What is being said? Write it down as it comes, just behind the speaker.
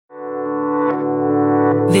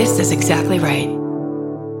This is exactly right.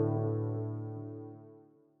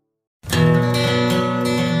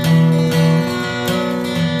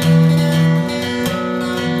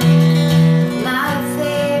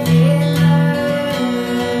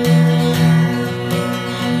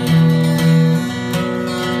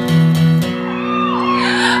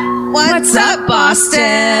 What's up,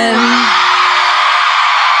 Boston?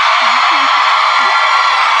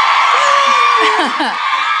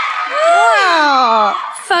 Wow.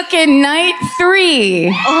 Fucking night 3.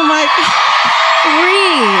 Oh my God.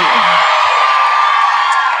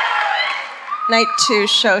 3. Night 2,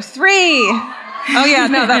 show 3. Oh yeah,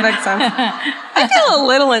 no, that makes sense. I feel a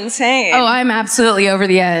little insane. Oh, I'm absolutely over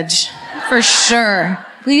the edge. For sure.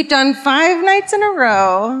 We've done 5 nights in a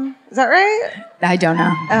row. Is that right? I don't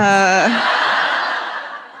know.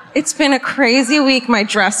 It's been a crazy week. My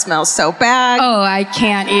dress smells so bad. Oh, I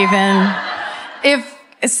can't even. If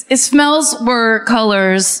smells were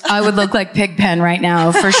colors, I would look like Pigpen right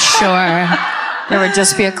now, for sure. There would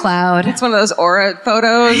just be a cloud. It's one of those aura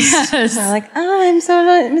photos. Yes. I'm like, oh, I'm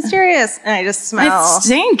so mysterious. And I just smell. I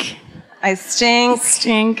stink. I stink.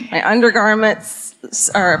 Stink. My undergarments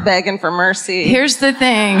are begging for mercy. Here's the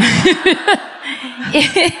thing.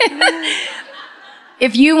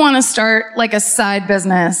 If you want to start like a side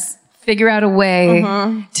business, figure out a way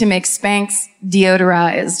to make Spanx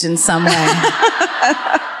deodorized in some way.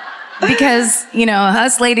 Because, you know,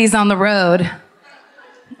 us ladies on the road,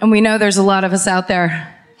 and we know there's a lot of us out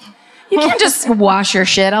there, you can't just wash your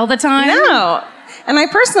shit all the time. No. And I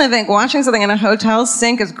personally think washing something in a hotel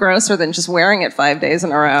sink is grosser than just wearing it 5 days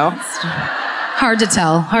in a row. Hard to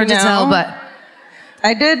tell, but...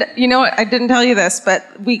 I did, you know what, I didn't tell you this, but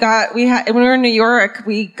when we were in New York,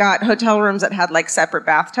 we got hotel rooms that had like separate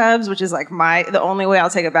bathtubs, which is like the only way I'll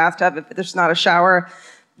take a bathtub if there's not a shower,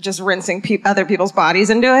 just rinsing other people's bodies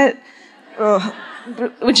into it. Ugh.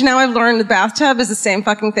 Which now I've learned the bathtub is the same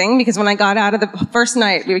fucking thing, because when I got out of the first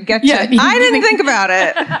night, we would get to, I didn't think about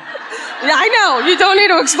it. Yeah, I know, you don't need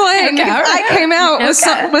to explain. Okay, right. I came out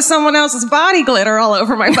with someone else's body glitter all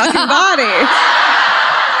over my fucking body.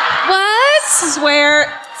 What?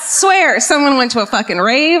 Swear someone went to a fucking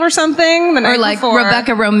rave or something the night before. Or like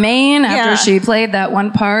Rebecca Romaine after she played that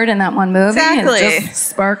one part in that one movie. Exactly. And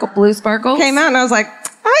just blue sparkles. Came out and I was like,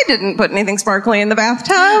 I didn't put anything sparkly in the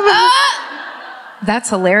bathtub. That's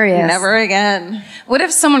hilarious. Never again. What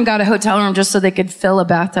if someone got a hotel room just so they could fill a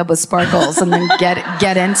bathtub with sparkles and then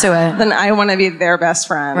get into it? Then I want to be their best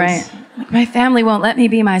friend. Right. Like, my family won't let me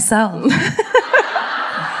be myself.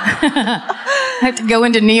 I have to go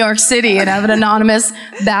into New York City and have an anonymous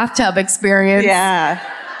bathtub experience. Yeah.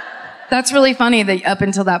 That's really funny that up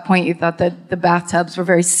until that point you thought that the bathtubs were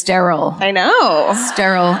very sterile. I know.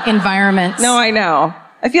 Sterile environments. No, I know.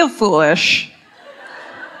 I feel foolish.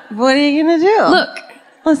 What are you going to do? Look.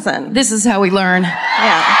 Listen. This is how we learn.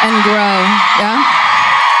 Yeah. And grow. Yeah?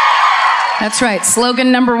 That's right.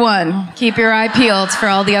 Slogan number 1. Keep your eye peeled for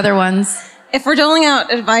all the other ones. If we're doling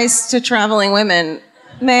out advice to traveling women,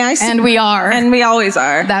 may I... And we are. And we always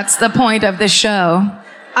are. That's the point of this show.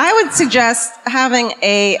 I would suggest having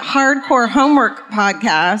a hardcore homework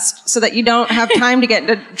podcast so that you don't have time to get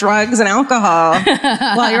into drugs and alcohol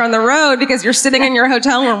while you're on the road, because you're sitting in your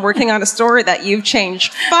hotel room working on a story that you've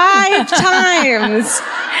changed 5 times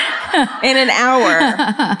in an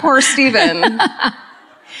hour. Poor Steven.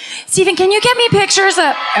 Steven, can you get me pictures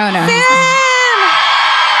of... Oh, no.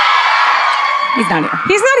 He's not here.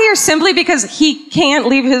 He's not here simply because he can't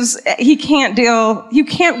leave you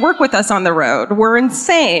can't work with us on the road. We're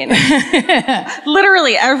insane.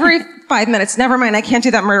 Literally every 5 minutes, never mind, I can't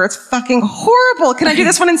do that murder. It's fucking horrible. Can I do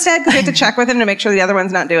this one instead? Because we have to check with him to make sure the other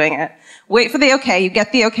one's not doing it. Wait for the okay, you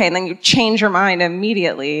get the okay, and then you change your mind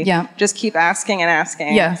immediately. Yeah. Just keep asking and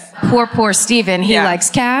asking. Yes. Poor Steven. He likes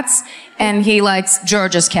cats, and he likes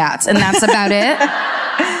Georgia's cats, and that's about it.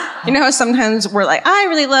 You know how sometimes we're like, I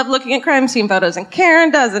really love looking at crime scene photos, and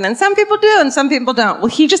Karen doesn't, and some people do, and some people don't. Well,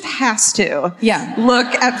 he just has to look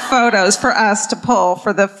at photos for us to pull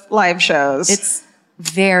for the live shows. It's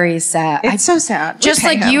very sad. It's so sad. Just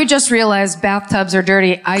like you just realized bathtubs are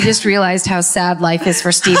dirty, I just realized how sad life is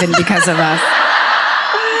for Steven because of us.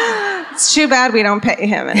 It's too bad we don't pay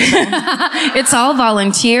him anything. It's all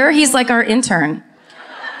volunteer. He's like our intern.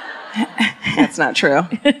 That's not true.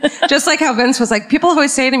 Just like how Vince was like, people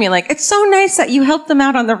always say to me, like, it's so nice that you helped them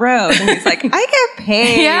out on the road. And he's like, I get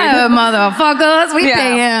paid. Yeah, motherfuckers, we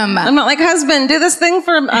pay him. I'm not like, husband, do this thing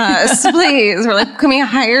for us, please. We're like, can we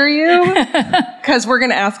hire you? Because we're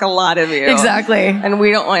going to ask a lot of you. Exactly. And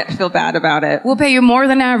we don't want to feel bad about it. We'll pay you more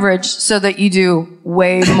than average so that you do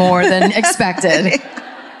way more than expected.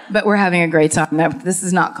 But we're having a great time. This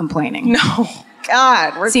is not complaining. No.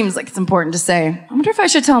 God. Seems like it's important to say. I wonder if I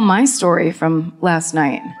should tell my story from last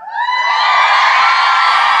night.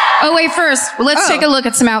 Oh, wait, first, let's take a look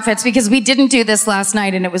at some outfits because we didn't do this last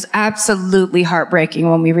night and it was absolutely heartbreaking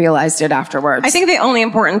when we realized it afterwards. I think the only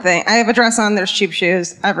important thing, I have a dress on, there's cheap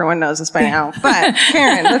shoes. Everyone knows this by now. But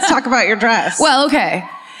Karen, let's talk about your dress. Well, okay.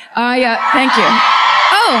 Thank you.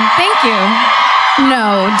 Oh, thank you.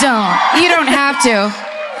 No, don't. You don't have to.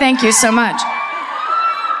 Thank you so much.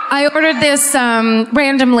 I ordered this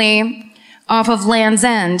randomly off of Land's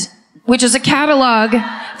End, which is a catalog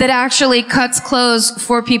that actually cuts clothes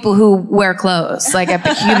for people who wear clothes, like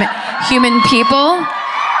human people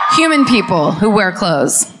who wear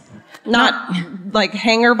clothes. Not like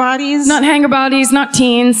hanger bodies? Not hanger bodies, not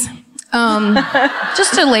teens.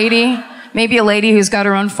 Just a lady, maybe a lady who's got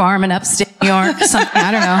her own farm in upstate New York, something,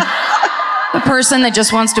 I don't know. A person that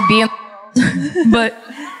just wants to be in the world. But,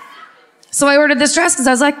 so I ordered this dress because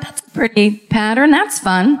I was like, that's a pretty pattern, that's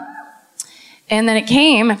fun. And then it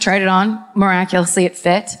came, I tried it on, miraculously it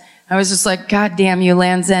fit. I was just like, God damn you,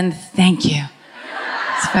 Land's End, thank you.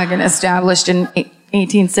 It's fucking established in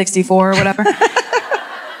 1864 or whatever.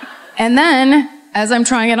 And then, as I'm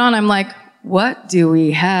trying it on, I'm like, what do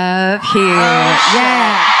we have here?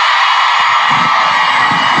 Yeah.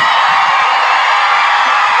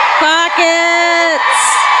 Pockets!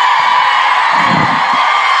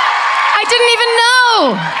 I didn't even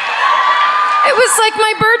know! It was like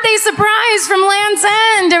my birthday surprise from Land's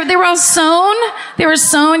End. They were all sewn. They were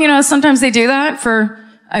sewn, you know, sometimes they do that for,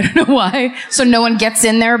 I don't know why, so no one gets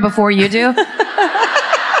in there before you do.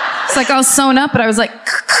 It's like all sewn up, but I was like,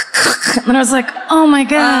 and I was like, oh my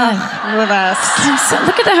God. The best.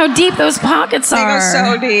 Look at how deep those pockets are. They go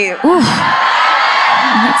so deep. Oof.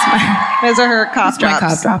 Those are her cough drops. My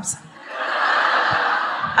cough drops.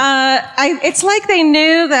 It's like they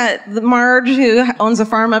knew that the Marge, who owns a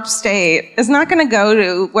farm upstate, is not going to go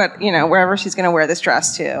to wherever she's going to wear this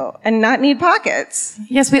dress to, and not need pockets.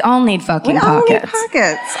 Yes, we all need fucking pockets. We all need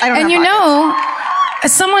pockets. I don't and have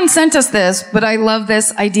pockets. Someone sent us this, but I love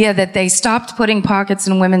this idea that they stopped putting pockets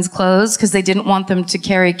in women's clothes because they didn't want them to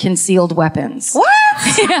carry concealed weapons. What?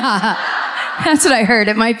 Yeah, that's what I heard.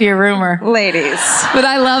 It might be a rumor, ladies, but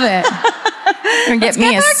I love it. And get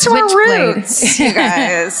me a switchblade, you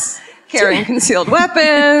guys. Carrying concealed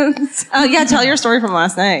weapons. Yeah, tell your story from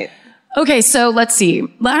last night. Okay, so let's see.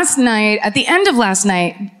 Last night, at the end of last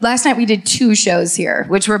night we did 2 shows here,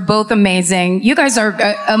 which were both amazing. You guys are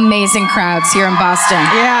amazing crowds here in Boston.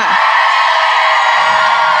 Yeah.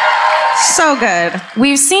 So good.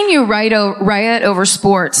 We've seen you riot over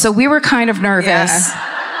sports, so we were kind of nervous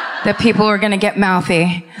that people were going to get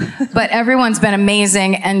mouthy. But everyone's been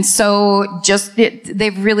amazing, and so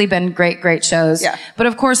they've really been great shows. Yeah. But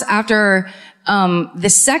of course, after the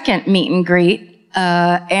second meet and greet,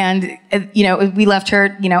 we left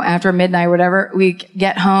her, after midnight or whatever, we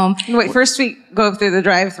get home. Wait, first we go through the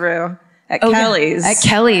drive-thru at Kelly's. At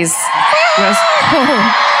Kelly's.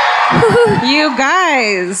 You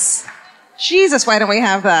guys. Jesus, why don't we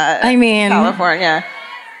have that? I mean, California.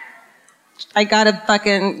 I gotta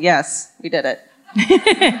fucking, yes, we did it.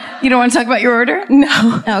 You don't want to talk about your order?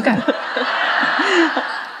 No. Oh, okay.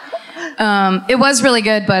 It was really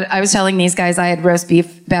good, but I was telling these guys I had roast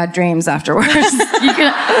beef bad dreams afterwards.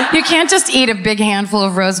 You can't just eat a big handful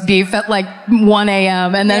of roast beef at like 1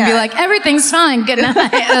 a.m. and then be like, everything's fine, good night.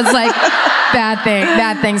 It's like,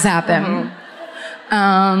 bad things happen.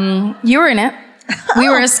 Mm-hmm. You were in it. We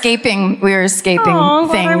were escaping things.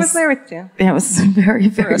 Well, I was there with you. It was very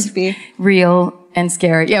roast beef. Real and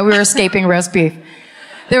scary. Yeah, we were escaping roast beef.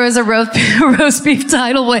 There was a roast beef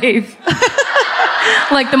tidal wave.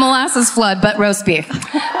 Like the molasses flood, but roast beef.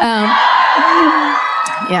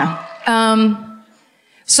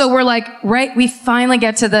 So we're like, we finally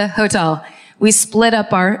get to the hotel. We split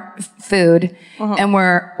up our food and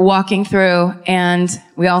we're walking through and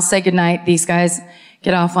we all say goodnight. These guys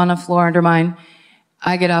get off on a floor under mine.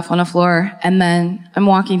 I get off on a floor and then I'm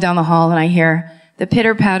walking down the hall and I hear the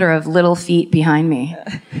pitter patter of little feet behind me.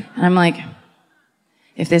 And I'm like,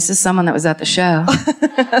 if this is someone that was at the show.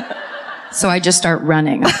 So I just start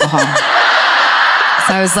running up the hall.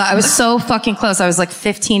 So I was so fucking close. I was like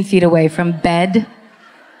 15 feet away from bed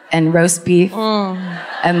and roast beef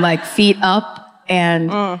and like feet up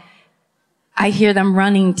and I hear them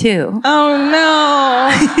running too. Oh no.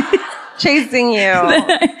 Chasing you.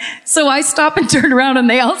 So I stop and turn around and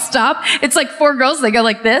they all stop. It's like 4 girls. They go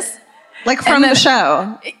like this. Like from the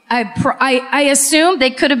show. I assumed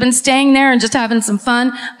they could have been staying there and just having some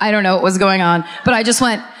fun. I don't know what was going on. But I just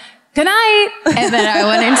went, good night. And then I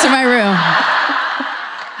went into my room.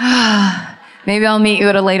 Maybe I'll meet you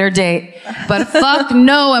at a later date. But fuck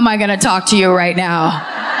no am I going to talk to you right now.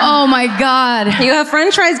 Oh my God. You have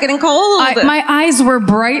french fries getting cold. My eyes were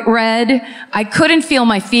bright red. I couldn't feel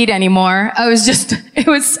my feet anymore. I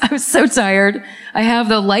was so tired. I have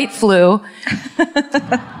the light flu.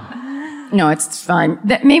 No, it's fine.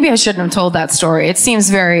 Maybe I shouldn't have told that story. It seems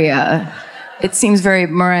very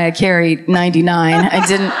Mariah Carey 99.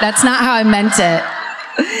 That's not how I meant it.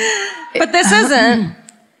 But this isn't.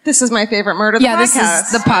 This is My Favorite Murder, the podcast. This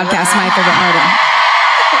is the podcast, My Favorite Murder.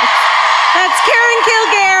 That's Karen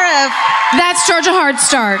Kilgariff. That's Georgia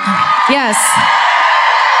Hardstark. Yes.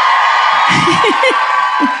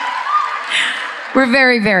 We're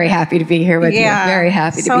very, very happy to be here with you. Very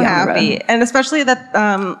happy to be on the road. And especially that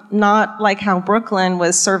not like how Brooklyn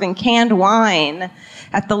was serving canned wine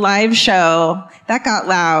at the live show. That got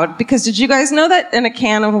loud. Because did you guys know that in a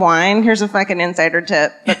can of wine, here's a fucking insider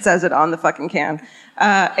tip that says it on the fucking can.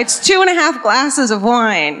 It's 2.5 glasses of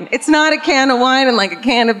wine. It's not a can of wine and like a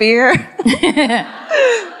can of beer.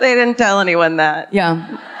 They didn't tell anyone that.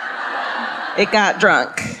 Yeah. It got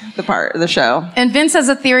drunk, the part of the show. And Vince has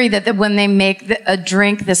a theory that when they make a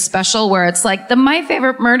drink this special where it's like the My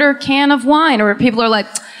Favorite Murder can of wine, or people are like,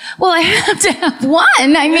 well, I have to have one.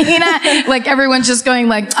 I mean, like everyone's just going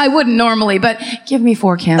like, I wouldn't normally, but give me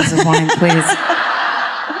 4 cans of wine, please.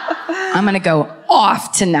 I'm going to go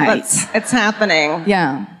off tonight. It's happening.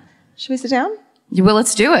 Yeah. Should we sit down? Well,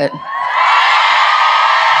 let's do it.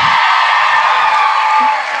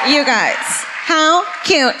 You guys, how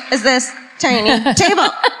cute is this tiny table?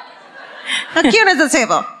 How cute is this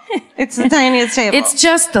table? It's the tiniest table. It's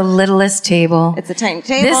just the littlest table. It's a tiny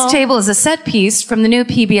table. This table is a set piece from the new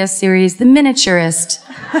PBS series, The Miniaturist.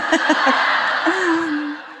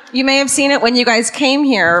 You may have seen it when you guys came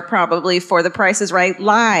here, probably for The Price is Right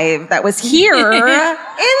Live. That was here in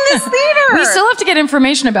this theater. We still have to get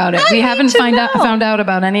information about it. We haven't found out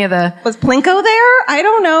about any of the... Was Plinko there? I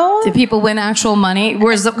don't know. Did people win actual money?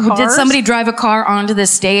 Did somebody drive a car onto the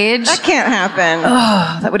stage? That can't happen.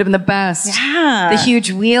 Oh, that would have been the best. Yeah. The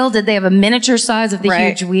huge wheel. Did they have a miniature size of the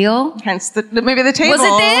huge wheel? Hence, maybe the table. Was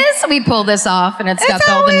it this? We pulled this off, and it's got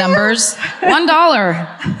all the numbers.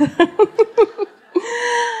 $1.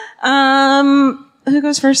 Who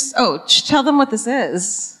goes first? Oh, tell them what this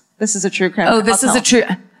is. This is a true crime. Oh, this is a true.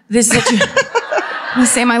 Let me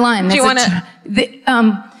say my line. Do you want to?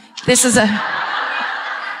 This is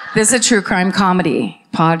a true crime comedy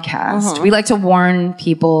podcast. Uh-huh. We like to warn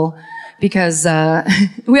people because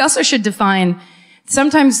we also should define.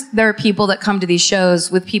 Sometimes there are people that come to these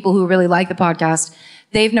shows with people who really like the podcast.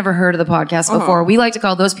 They've never heard of the podcast before. We like to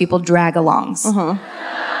call those people drag-alongs.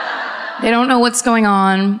 They don't know what's going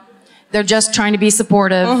on. They're just trying to be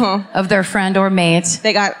supportive of their friend or mate.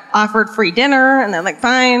 They got offered free dinner, and they're like,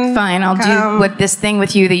 fine. Fine, I'll do this thing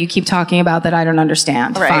with you that you keep talking about that I don't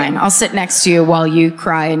understand. Right. Fine, I'll sit next to you while you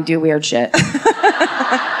cry and do weird shit.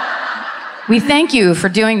 We thank you for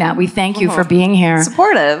doing that. We thank you for being here.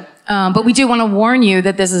 Supportive. But we do want to warn you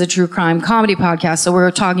that this is a true crime comedy podcast. So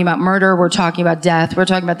we're talking about murder. We're talking about death. We're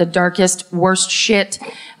talking about the darkest, worst shit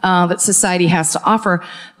that society has to offer.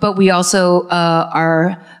 But we also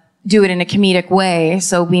do it in a comedic way.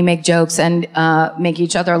 So we make jokes and make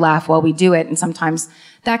each other laugh while we do it. And sometimes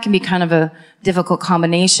that can be kind of a difficult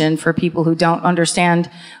combination for people who don't understand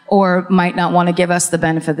or might not want to give us the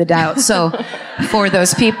benefit of the doubt. So for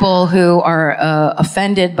those people who are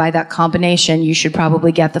offended by that combination, you should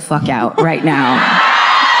probably get the fuck out right now.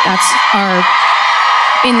 That's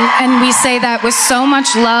and we say that with so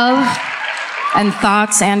much love and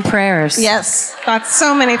thoughts and prayers. Yes.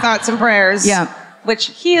 So many thoughts and prayers. Yeah. Which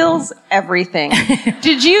heals everything.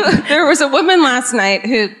 There was a woman last night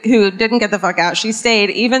who didn't get the fuck out. She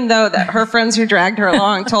stayed, even though that her friends who dragged her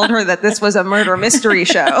along told her that this was a murder mystery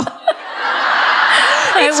show.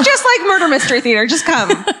 It's just like murder mystery theater. Just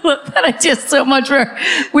come. I just so much.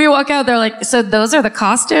 We walk out, they're like, so those are the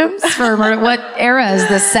costumes for murder? What era is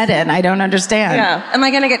this set in? I don't understand. Yeah. Am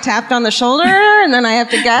I going to get tapped on the shoulder and then I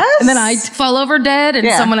have to guess? And then I fall over dead and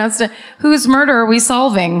someone has to, whose murder are we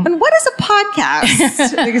solving? And what is a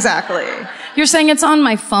podcast? Exactly. You're saying it's on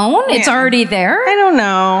my phone? Yeah. It's already there? I don't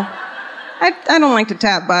know. I don't like to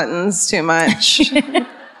tap buttons too much.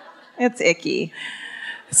 It's icky.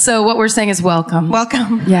 So what we're saying is welcome.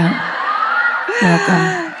 Welcome. Yeah.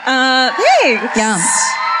 Welcome. Thanks. Yeah.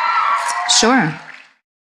 Sure.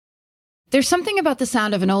 There's something about the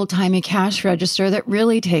sound of an old-timey cash register that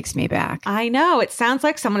really takes me back. I know. It sounds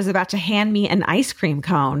like someone is about to hand me an ice cream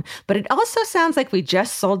cone, but it also sounds like we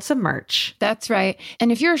just sold some merch. That's right.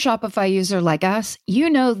 And if you're a Shopify user like us, you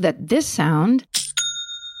know that this sound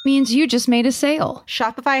means you just made a sale.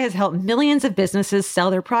 Shopify has helped millions of businesses sell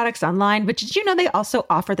their products online, but did you know they also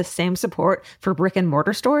offer the same support for brick and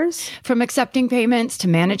mortar stores? From accepting payments to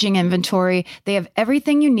managing inventory, they have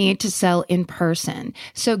everything you need to sell in person.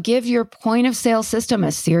 So give your point of sale system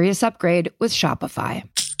a serious upgrade with Shopify.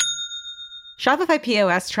 Shopify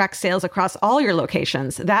POS tracks sales across all your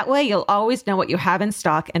locations. That way, you'll always know what you have in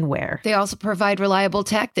stock and where. They also provide reliable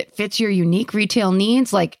tech that fits your unique retail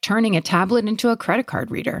needs, like turning a tablet into a credit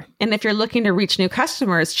card reader. And if you're looking to reach new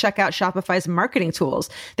customers, check out Shopify's marketing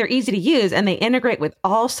tools. They're easy to use, and they integrate with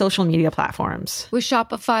all social media platforms. With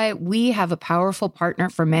Shopify, we have a powerful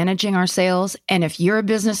partner for managing our sales. And if you're a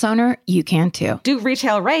business owner, you can too. Do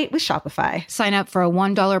retail right with Shopify. Sign up for a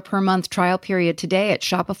 $1 per month trial period today at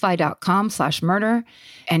shopify.com/murder.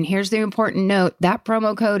 And here's the important note, that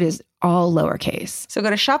promo code is all lowercase. So go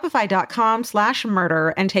to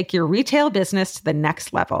shopify.com/murder and take your retail business to the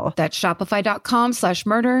next level. That's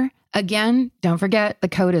shopify.com/murder. Again, don't forget the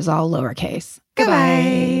code is all lowercase.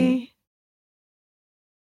 Goodbye.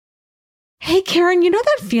 Hey, Karen, you know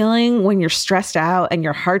that feeling when you're stressed out and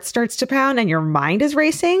your heart starts to pound and your mind is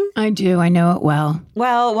racing? I do. I know it well.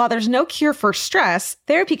 Well, while there's no cure for stress,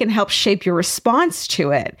 therapy can help shape your response to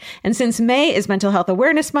it. And since May is Mental Health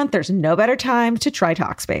Awareness Month, there's no better time to try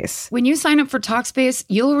Talkspace. When you sign up for Talkspace,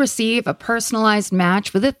 you'll receive a personalized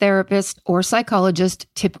match with a therapist or psychologist,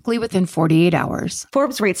 typically within 48 hours.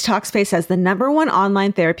 Forbes rates Talkspace as the #1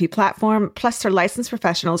 online therapy platform, plus their licensed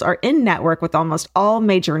professionals are in network with almost all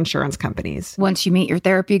major insurance companies. Once you meet your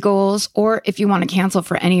therapy goals, or if you want to cancel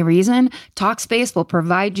for any reason, Talkspace will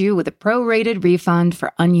provide you with a prorated refund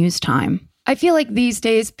for unused time. I feel like these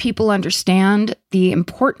days people understand the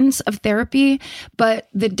importance of therapy, but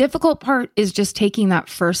the difficult part is just taking that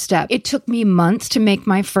first step. It took me months to make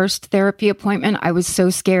my first therapy appointment. I was so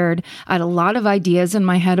scared. I had a lot of ideas in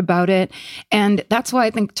my head about it. And that's why I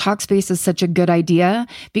think Talkspace is such a good idea,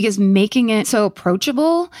 because making it so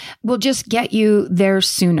approachable will just get you there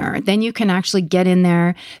sooner. Then you can actually get in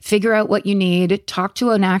there, figure out what you need, talk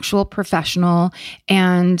to an actual professional,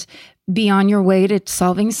 and be on your way to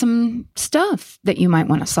solving some stuff that you might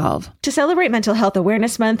want to solve. To celebrate Mental Health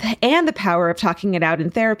Awareness Month and the power of talking it out in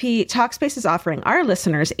therapy, Talkspace is offering our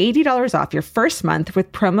listeners $80 off your first month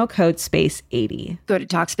with promo code SPACE80. Go to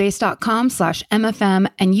Talkspace.com/MFM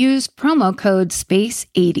and use promo code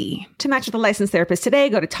SPACE80. To match with a licensed therapist today,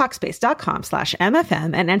 go to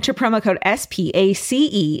Talkspace.com/MFM and enter promo code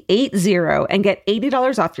SPACE80 and get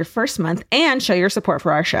 $80 off your first month and show your support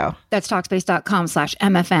for our show. That's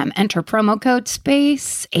Talkspace.com/MFM. Enter promo code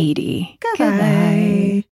SPACE80.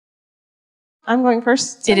 Goodbye. I'm going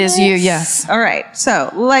first. It is you, yes. All right.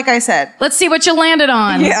 So, like I said. Let's see what you landed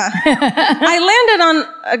on. Yeah. I landed on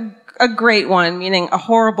a great one, meaning a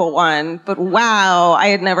horrible one, but wow, I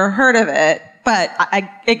had never heard of it. But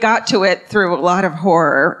it got to it through a lot of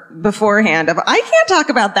horror beforehand. I can't talk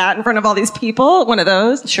about that in front of all these people. One of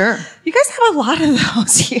those. Sure. You guys have a lot of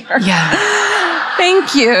those here. Yeah.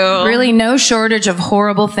 Thank you. Really no shortage of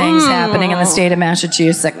horrible things happening in the state of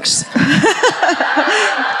Massachusetts.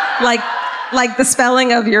 Like the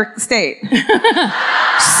spelling of your state.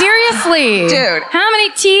 Seriously. Dude. How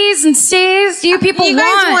many T's and C's do you people want? You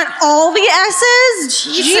guys want all the S's?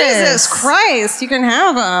 Jesus Christ. You can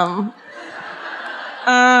have them.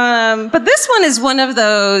 But this one is one of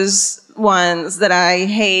those ones that I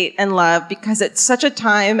hate and love because it's such a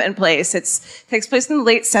time and place. It takes place in the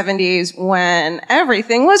late 70s when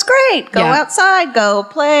everything was great. Go outside, go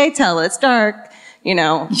play till it's dark. You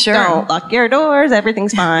know, don't lock your doors.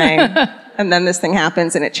 Everything's fine. And then this thing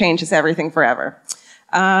happens and it changes everything forever.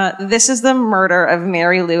 This is the murder of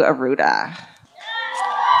Mary Lou Arruda.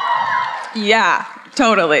 Yeah,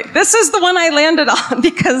 totally. This is the one I landed on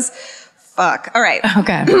because fuck. All right.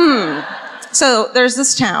 Okay. So there's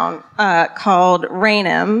this town called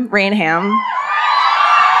Raynham.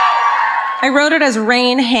 I wrote it as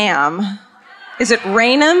Raynham. Is it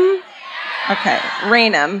Raynham? Okay,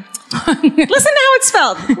 Raynham. Listen to how it's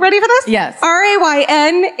spelled. Ready for this? Yes.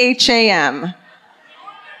 Raynham.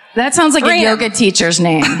 That sounds like Raynham. a yoga teacher's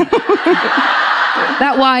name.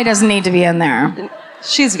 That Y doesn't need to be in there.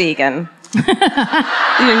 She's vegan.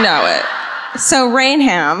 You know it. So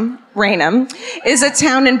Raynham is a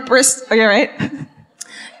town in Bristol. Are you all right?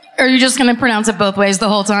 Are you just going to pronounce it both ways the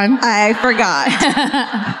whole time? I forgot.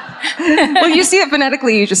 Well, you see it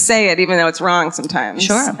phonetically, you just say it even though it's wrong sometimes.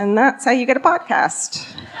 Sure. And that's how you get a podcast.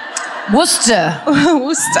 Worcester.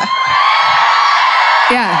 Worcester.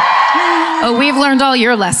 Yeah. Oh, we've learned all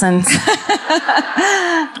your lessons.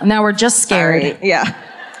 Now we're just scared. Sorry. Yeah.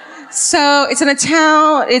 So it's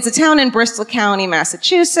a town in Bristol County,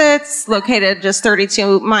 Massachusetts, located just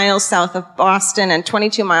 32 miles south of Boston and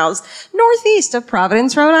 22 miles northeast of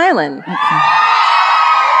Providence, Rhode Island.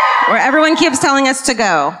 Where everyone keeps telling us to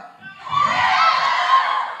go.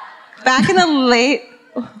 Back in the late...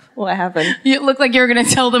 What happened? You looked like you were going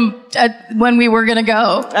to tell them when we were going to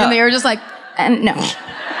go. And they were just like, no.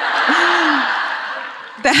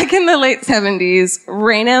 Back in the late 70s,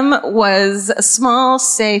 Raynham was a small,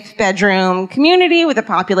 safe bedroom community with a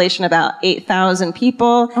population of about 8,000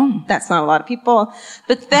 people. Oh. That's not a lot of people.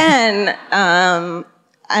 But then an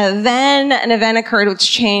event occurred which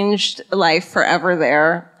changed life forever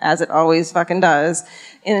there, as it always fucking does.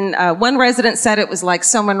 One resident said it was like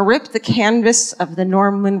someone ripped the canvas of the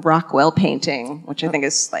Norman Rockwell painting, which I think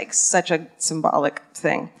is like such a symbolic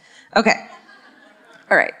thing. Okay.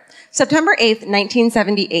 All right. September 8th,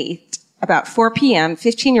 1978, about 4 p.m.,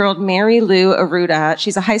 15-year-old Mary Lou Arruda,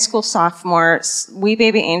 she's a high school sophomore, wee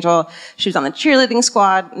baby angel. She was on the cheerleading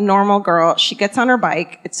squad, normal girl. She gets on her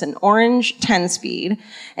bike. It's an orange 10-speed,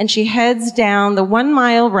 and she heads down the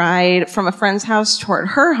 1-mile ride from a friend's house toward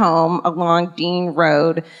her home along Dean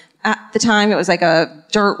Road. At the time, it was like a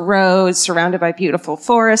dirt road surrounded by beautiful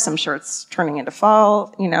forests. I'm sure it's turning into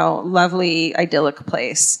fall, lovely, idyllic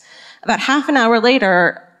place. About half an hour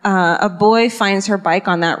later, a boy finds her bike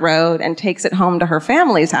on that road and takes it home to her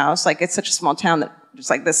family's house. Like, it's such a small town that just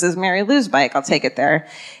like, this is Mary Lou's bike. I'll take it there.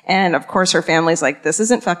 And of course, her family's like, this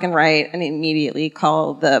isn't fucking right. And immediately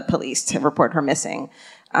call the police to report her missing.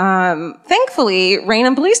 Thankfully,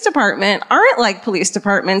 Raynham Police Department aren't like police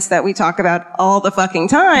departments that we talk about all the fucking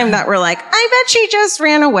time that were like, I bet she just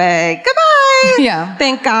ran away. Goodbye. Yeah.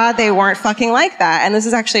 Thank God they weren't fucking like that. And this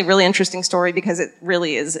is actually a really interesting story because it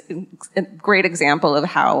really is a great example of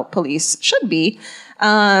how police should be.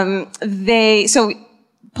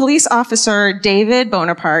 Police officer David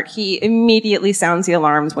Bonaparte, he immediately sounds the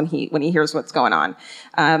alarms when he hears what's going on.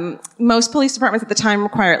 Most police departments at the time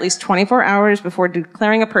require at least 24 hours before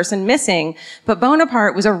declaring a person missing, but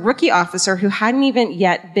Bonaparte was a rookie officer who hadn't even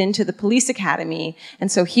yet been to the police academy, and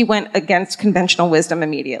so he went against conventional wisdom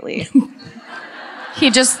immediately.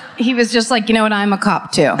 He was just like, you know what, I'm a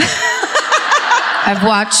cop too. I've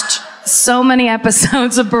watched so many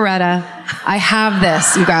episodes of Beretta. I have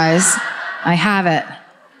this, you guys. I have it.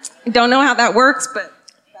 I don't know how that works, but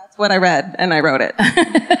that's what I read, and I wrote it.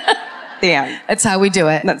 The end. That's how we do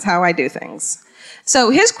it. That's how I do things.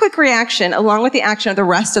 So his quick reaction, along with the action of the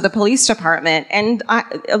rest of the police department, and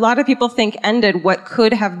a lot of people think ended what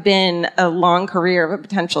could have been a long career of a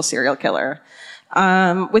potential serial killer.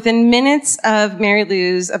 Within minutes of Mary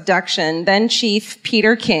Lou's abduction, then Chief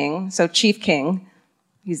Peter King, so Chief King,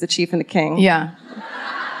 he's the chief and the king. Yeah.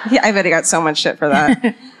 I bet he got so much shit for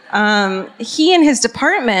that. He and his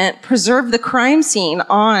department preserved the crime scene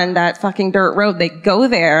on that fucking dirt road. They go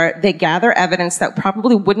there, they gather evidence that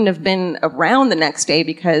probably wouldn't have been around the next day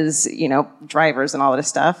because, drivers and all of this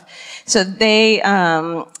stuff. So they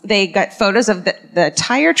got photos of the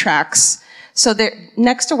tire tracks. So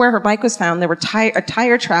next to where her bike was found, there were a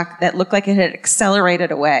tire track that looked like it had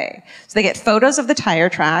accelerated away. So they get photos of the tire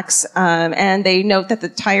tracks, and they note that the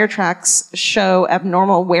tire tracks show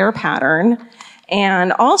abnormal wear pattern.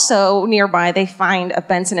 And also nearby, they find a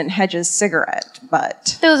Benson and Hedges cigarette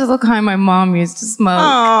butt. Those are the kind my mom used to smoke.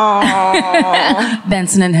 Oh.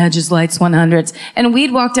 Benson and Hedges Lights 100s. And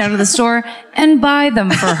we'd walk down to the store and buy them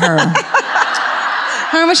for her.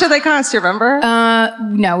 How much did they cost? You remember?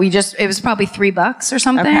 No, it was probably $3 or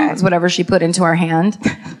something. Okay. It was whatever she put into our hand.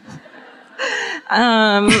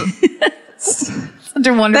 Such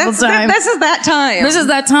a wonderful time. This is that time. This is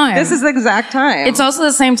that time. This is the exact time. It's also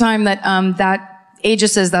the same time that that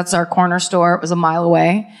Aegis's, that's our corner store. It was a mile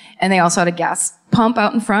away. And they also had a gas pump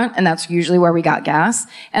out in front, and that's usually where we got gas.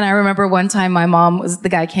 And I remember one time the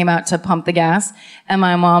guy came out to pump the gas, and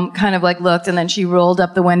my mom kind of looked, and then she rolled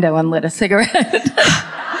up the window and lit a cigarette.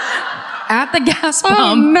 At the gas pump.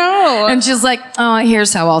 Oh, no. And she's like, oh,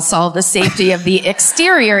 here's how I'll solve the safety of the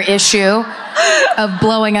exterior issue of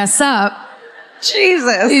blowing us up.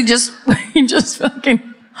 Jesus. He just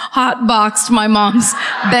fucking hotboxed my mom's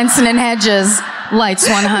Benson and Hedges Lights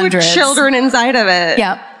 100. With children inside of it.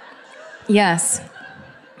 Yep. Yes.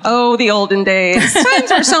 Oh, the olden days.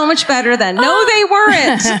 Times were so much better then. No, they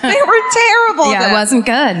weren't. They were terrible Yeah, then. it wasn't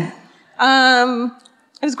good.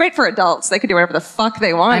 It was great for adults. They could do whatever the fuck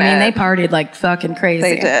they wanted. I mean, they partied like fucking crazy.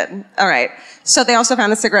 They did. All right. So they also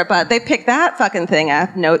found the cigarette butt. They picked that fucking thing up.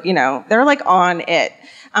 They're on it.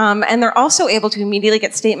 And they're also able to immediately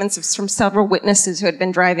get statements from several witnesses who had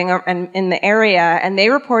been driving in the area, and they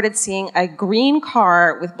reported seeing a green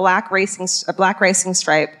car with a black racing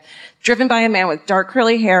stripe driven by a man with dark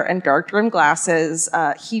curly hair and dark rimmed glasses.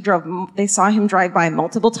 They saw him drive by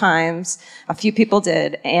multiple times. A few people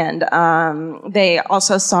did. And they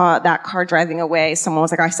also saw that car driving away. Someone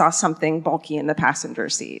was like, I saw something bulky in the passenger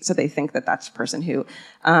seat. So they think that that's the person who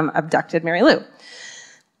abducted Mary Lou.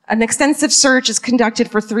 An extensive search is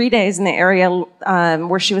conducted for 3 days in the area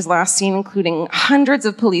where she was last seen, including hundreds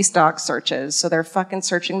of police dog searches. So they're fucking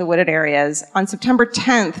searching the wooded areas. On September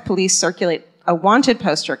 10th, police circulate a wanted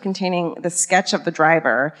poster containing the sketch of the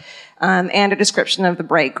driver and a description of the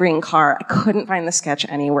bright green car. I couldn't find the sketch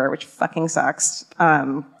anywhere, which fucking sucks,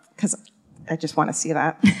 because I just want to see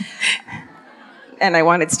that. And I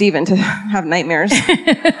wanted Steven to have nightmares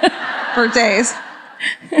for days.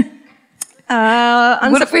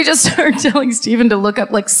 What if we just start telling Steven to look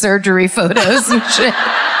up like surgery photos and shit?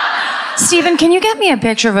 Steven, can you get me a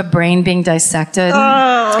picture of a brain being dissected?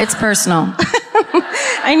 Oh. It's personal.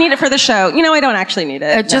 I need it for the show. You know, I don't actually need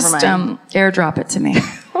it. Just airdrop it to me.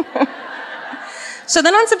 So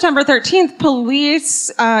then on September 13th,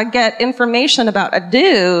 police get information about a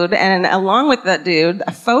dude, and along with that dude,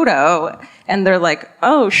 a photo, and they're like,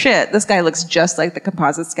 oh shit, this guy looks just like the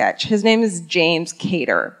composite sketch. His name is James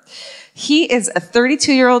Cater. He is a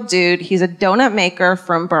 32-year-old dude. He's a donut maker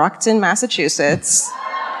from Brockton, Massachusetts.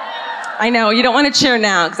 I know, you don't want to cheer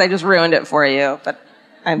now because I just ruined it for you, but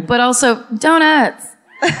also, donuts.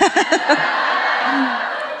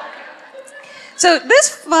 So this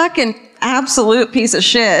fucking absolute piece of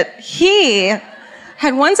shit, he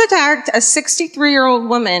had once attacked a 63-year-old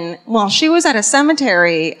woman while she was at a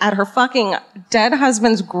cemetery at her fucking dead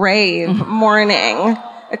husband's grave mourning.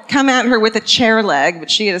 Come at her with a chair leg, but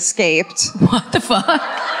she had escaped. What the fuck?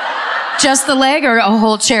 Just the leg or a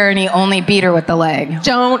whole chair and he only beat her with the leg?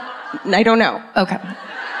 I don't know. Okay.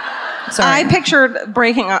 Sorry. I pictured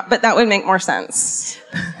breaking up, but that would make more sense.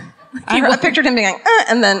 I pictured him being like,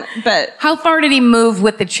 but... How far did he move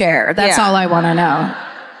with the chair? That's all I want to know.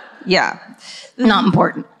 Yeah. Not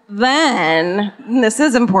important. Then, this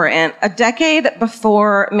is important, a decade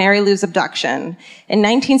before Mary Lou's abduction, in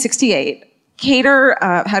 1968, Cater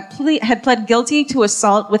had pled guilty to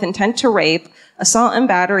assault with intent to rape, assault and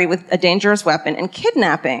battery with a dangerous weapon, and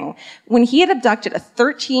kidnapping when he had abducted a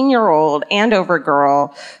 13-year-old Andover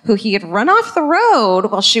girl who he had run off the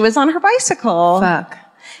road while she was on her bicycle. Fuck.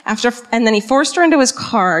 And then he forced her into his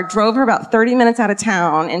car, drove her about 30 minutes out of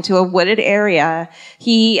town into a wooded area.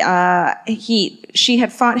 She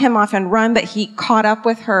had fought him off and run, but he caught up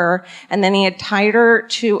with her, and then he had tied her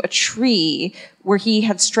to a tree where he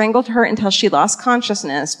had strangled her until she lost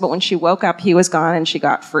consciousness. But when she woke up, he was gone and she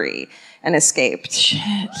got free and escaped. Shit.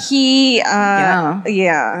 He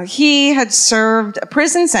had served a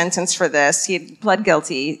prison sentence for this. He had pled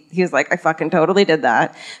guilty. He was like, I fucking totally did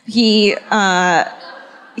that. He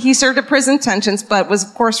served a prison sentence, but was,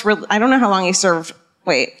 of course, I don't know how long he served.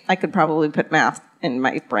 Wait, I could probably put math in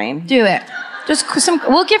my brain. Do it.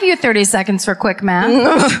 We'll give you 30 seconds for quick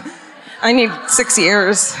math. I need 6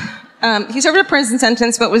 years. He served a prison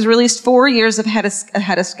sentence, but was released 4 years ahead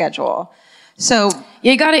of schedule. So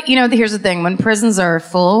you got to, here's the thing. When prisons are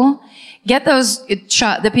full, get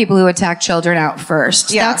the people who attack children out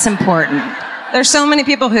first. Yeah. That's important. There's so many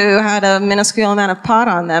people who had a minuscule amount of pot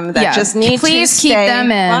on them that just need to keep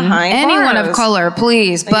them in. Anyone of color,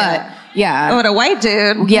 please. But yeah. Oh, a white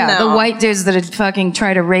dude. Yeah, no. The white dudes that would fucking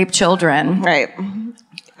try to rape children. Right. Being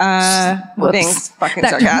fucking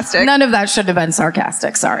sarcastic. None of that should have been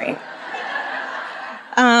sarcastic. Sorry.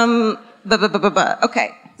 Okay.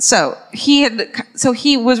 So he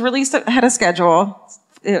was released ahead of schedule.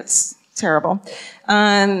 It's terrible.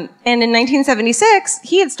 And in 1976,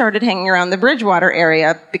 he had started hanging around the Bridgewater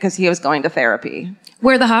area because he was going to therapy.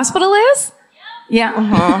 Where the hospital is? Yeah.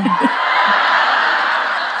 Uh-huh.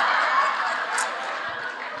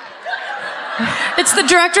 It's the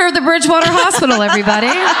director of the Bridgewater Hospital, everybody.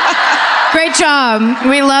 Great job.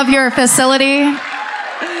 We love your facility.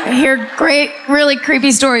 I hear great, really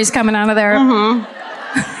creepy stories coming out of there. Mm-hmm.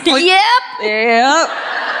 Yep.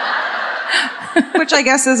 Which I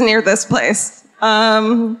guess is near this place.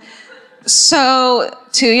 So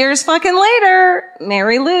 2 years fucking later,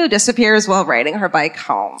 Mary Lou disappears while riding her bike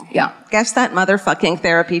home. Yeah. Guess that motherfucking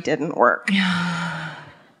therapy didn't work.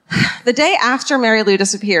 The day after Mary Lou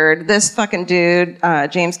disappeared, this fucking dude,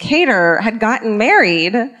 James Cater, had gotten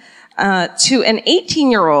married to an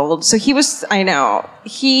 18-year-old. So he was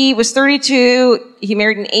 32. He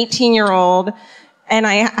married an 18-year-old. And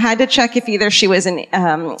I had to check if either she was an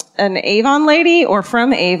Avon lady or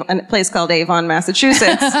from a place called Avon,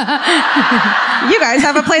 Massachusetts. You guys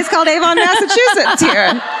have a place called Avon, Massachusetts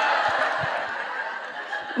here.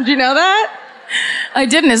 Did you know that? I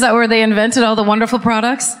didn't. Is that where they invented all the wonderful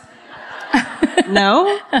products?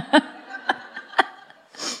 No?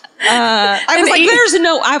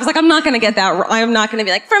 I was like, I'm not going to get that. I'm not going to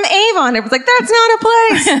be like, from Avon. It was like, that's not a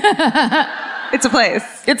place. It's a place.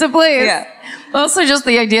 It's a place. Yeah. Also, just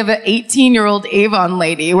the idea of an 18-year-old Avon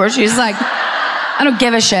lady where she's like, I don't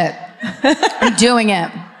give a shit. I'm doing it.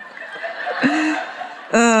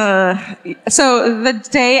 So the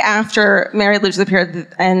day after Mary Lou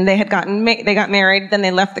disappeared and they got married, then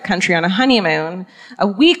they left the country on a honeymoon. A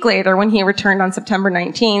week later, when he returned on September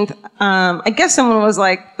 19th, I guess someone was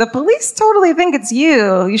like, the police totally think it's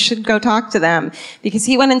you. You should go talk to them. Because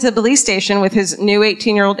he went into the police station with his new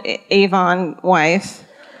 18-year-old Avon wife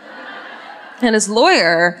and his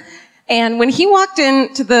lawyer. And when he walked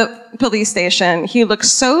into the police station, he looked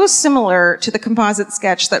so similar to the composite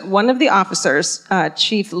sketch that one of the officers,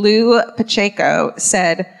 Chief Lou Pacheco,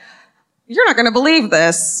 said, "You're not going to believe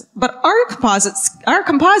this, but our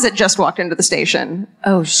composite just walked into the station."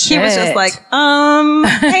 Oh, shit. He was just like,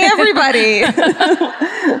 hey, everybody.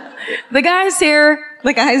 The guy's here.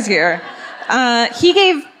 The guy's here.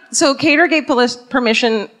 Cater gave police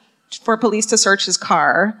permission for police to search his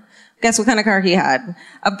car. Guess what kind of car he had?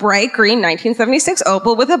 A bright green 1976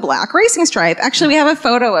 Opel with a black racing stripe. Actually, we have a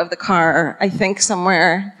photo of the car, I think,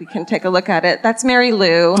 somewhere. We can take a look at it. That's Mary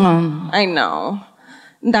Lou. I know.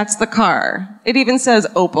 That's the car. It even says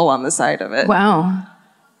Opel on the side of it. Wow.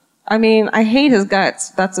 I mean, I hate his guts.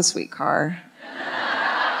 That's a sweet car.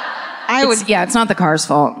 It's not the car's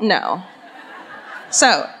fault. No.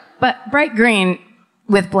 So. But bright green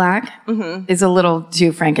with black is a little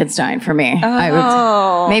too Frankenstein for me. I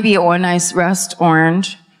would maybe a nice rust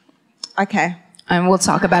orange. Okay. And we'll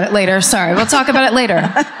talk about it later. Sorry, we'll talk about it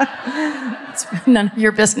later. It's none of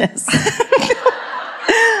your business.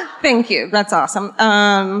 Thank you. That's awesome.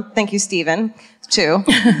 Thank you, Stephen, too.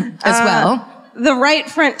 As well. The right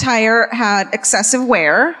front tire had excessive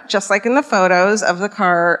wear, just like in the photos of the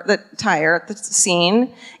car, the tire at the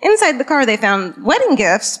scene. Inside the car, they found wedding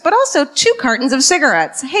gifts, but also 2 cartons of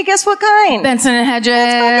cigarettes. Hey, guess what kind? Benson and Hedges.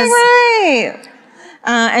 That's fucking right.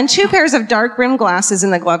 And 2 pairs of dark rimmed glasses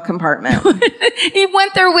in the glove compartment. He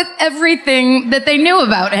went there with everything that they knew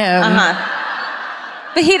about him.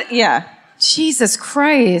 But Jesus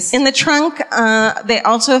Christ. In the trunk, they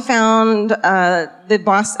also found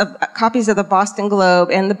copies of the Boston Globe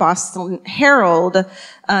and the Boston Herald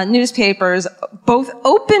newspapers, both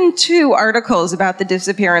open to articles about the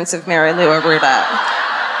disappearance of Mary Lou Aruda.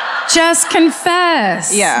 Just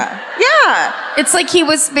confess. Yeah. It's like he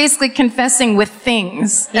was basically confessing with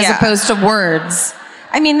things as opposed to words.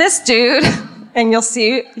 I mean, this dude... And you'll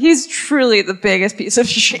see, he's truly the biggest piece of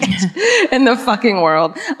shit in the fucking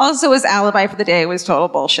world. Also, his alibi for the day was total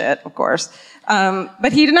bullshit, of course.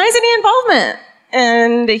 But he denies any involvement.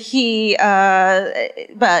 And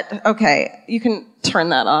but okay, you can turn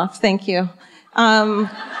that off. Thank you. Want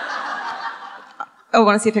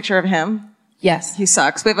to see a picture of him? Yes. He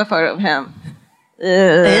sucks. We have a photo of him. Ew.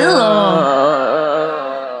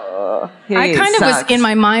 I kind of was, in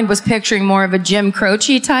my mind, was picturing more of a Jim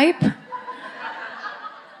Croce type.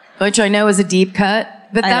 Which I know is a deep cut,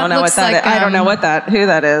 but that looks like... I don't know who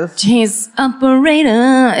that is. Geez,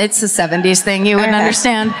 operator. It's a 70s thing, you wouldn't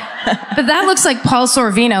understand. But that looks like Paul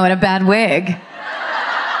Sorvino in a bad wig.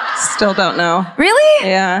 Still don't know. Really?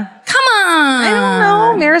 Yeah. Come on. I don't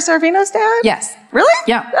know. Mira Sorvino's dad? Yes. Really?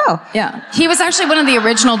 Yeah. Oh. Yeah. He was actually one of the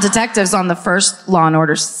original detectives on the first Law and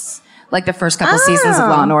Order, like the first couple seasons of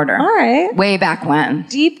Law and Order. All right. Way back when.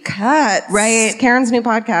 Deep cuts. Right. Karen's new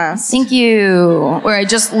podcast. Thank you. Where I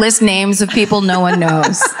just list names of people no one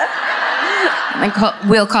knows.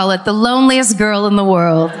 We'll call it The Loneliest Girl in the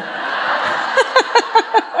World.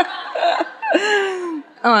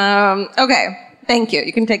 Okay. Thank you.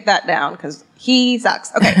 You can take that down because he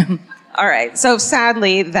sucks. Okay. All right. So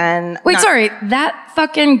sadly then... Wait, sorry. That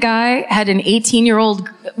fucking guy had an 18-year-old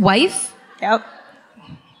wife? Yep.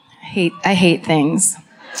 I hate things.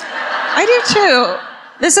 I do too.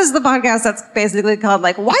 This is the podcast that's basically called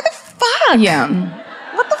like, why the fuck? Yeah.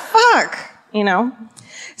 What the fuck? You know?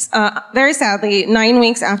 Very sadly, 9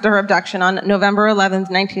 weeks after her abduction on November 11th,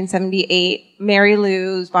 1978, Mary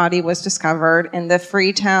Lou's body was discovered in the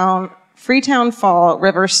Freetown Fall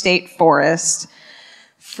River State Forest.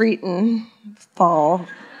 Freetown Fall.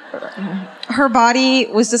 Her body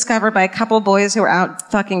was discovered by a couple boys who were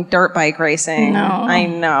out fucking dirt bike racing. No. I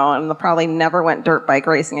know, and they probably never went dirt bike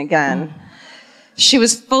racing again. She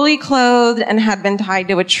was fully clothed and had been tied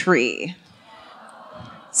to a tree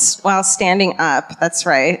while standing up. That's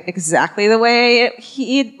right. Exactly the way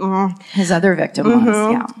his other victim was,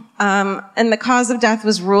 yeah. And the cause of death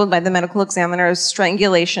was ruled by the medical examiner as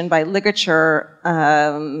strangulation by ligature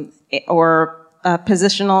or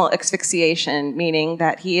positional asphyxiation, meaning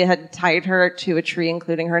that he had tied her to a tree,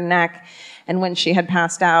 including her neck, and when she had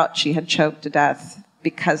passed out, she had choked to death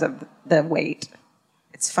because of the weight.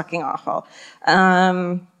 It's fucking awful.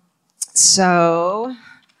 So,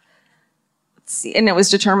 let's see. And it was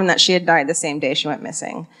determined that she had died the same day she went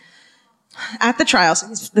missing. At the trial, so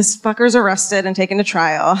this fucker's arrested and taken to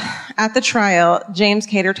trial. At the trial, James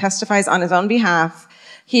Cater testifies on his own behalf.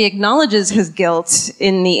 He acknowledges his guilt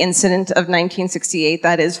in the incident of 1968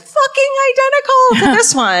 that is fucking identical to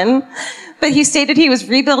this one. But he stated he was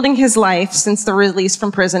rebuilding his life since the release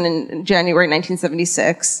from prison in January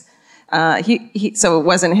 1976. So it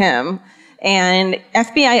wasn't him. And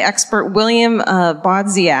FBI expert William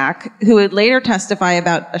Bodziak, who would later testify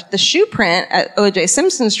about the shoe print at O.J.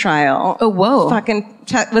 Simpson's trial. Oh, whoa.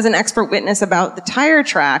 Was an expert witness about the tire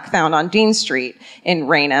track found on Dean Street in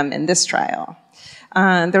Raynham in this trial.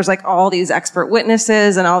 There's like all these expert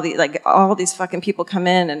witnesses and all these fucking people come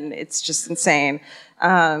in, and it's just insane.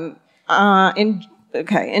 In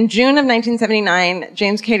June of 1979,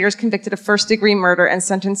 James Cater is convicted of first-degree murder and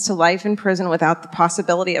sentenced to life in prison without the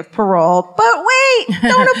possibility of parole. But wait,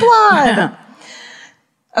 don't applaud.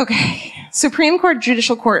 Okay, Supreme Court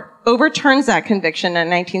Judicial Court overturns that conviction in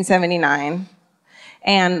 1979.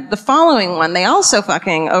 And the following one, they also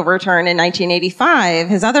fucking overturned in 1985,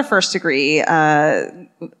 his other first-degree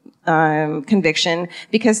conviction,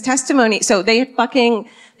 because testimony, so they'd gotten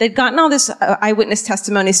all this eyewitness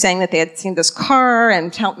testimony saying that they had seen this car,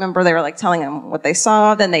 and remember they were like telling them what they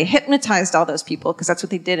saw. Then they hypnotized all those people, because that's what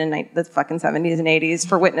they did in the fucking 70s and 80s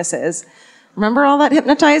for witnesses. Remember all that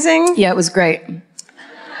hypnotizing? Yeah, it was great.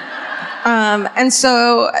 And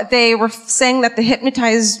so they were saying that the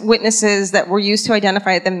hypnotized witnesses that were used to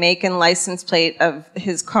identify the make and license plate of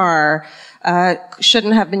his car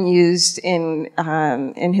shouldn't have been used in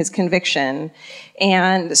his conviction.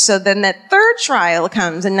 And so then that third trial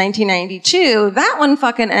comes in 1992. That one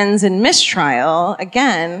fucking ends in mistrial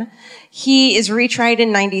again. He is retried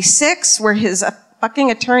in 96, where his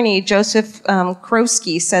fucking attorney, Joseph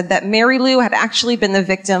Krosky, said that Mary Lou had actually been the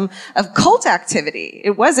victim of cult activity.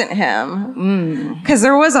 It wasn't him. Because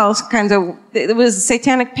there was all kinds of, it was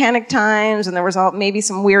satanic panic times, and there was maybe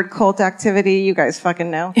some weird cult activity. You guys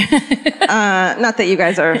fucking know. Not that you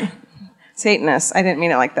guys are Satanists. I didn't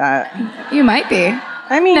mean it like that. You might be.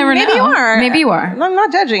 I mean, Never maybe know. you are. Maybe you are. I'm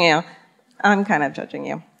not judging you. I'm kind of judging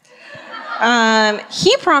you.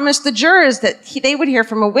 He promised the jurors that they would hear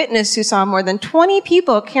from a witness who saw more than 20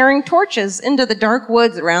 people carrying torches into the dark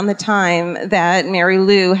woods around the time that Mary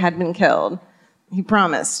Lou had been killed. He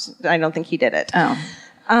promised. I don't think he did it. Oh.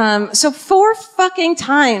 So 4 fucking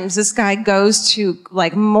times this guy goes to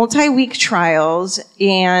like multi-week trials,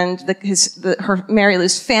 and Mary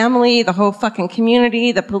Lou's family, the whole fucking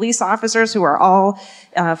community, the police officers who are all,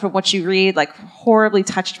 from what you read, like horribly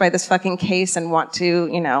touched by this fucking case and want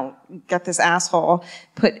to, get this asshole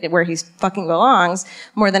put where he fucking belongs.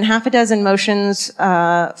 More than half a dozen motions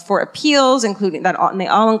for appeals, including that, and they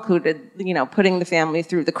all included, putting the family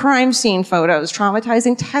through the crime scene photos,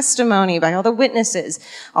 traumatizing testimony by all the witnesses,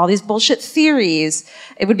 all these bullshit theories.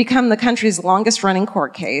 It would become the country's longest running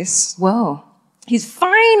court case. Whoa. He's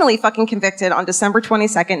finally fucking convicted on December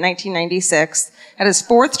 22nd, 1996, at his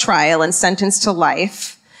 4th trial and sentenced to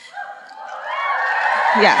life.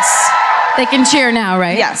 Yes. They can cheer now,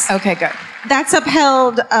 right? Yes. Okay, good. That's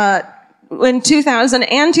upheld in 2000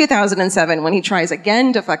 and 2007 when he tries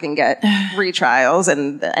again to fucking get retrials,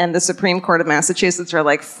 and the Supreme Court of Massachusetts are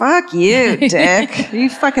like, fuck you, dick. Are you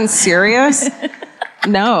fucking serious?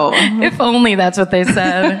 No. If only that's what they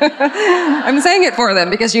said. I'm saying it for them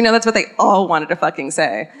because that's what they all wanted to fucking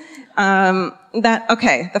say. The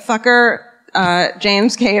fucker,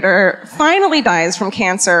 James Cater, finally dies from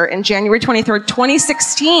cancer in January 23rd,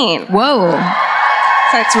 2016. Whoa.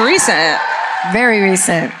 So it's recent. Very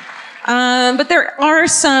recent. But there are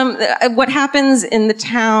some, what happens in the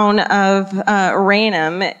town of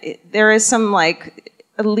Raynham, there is some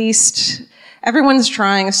at least, everyone's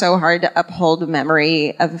trying so hard to uphold the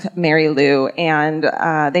memory of Mary Lou, and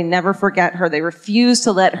they never forget her. They refuse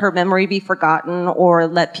to let her memory be forgotten or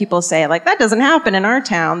let people say, that doesn't happen in our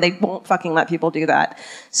town. They won't fucking let people do that.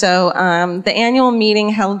 So the annual meeting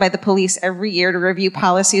held by the police every year to review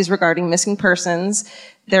policies regarding missing persons,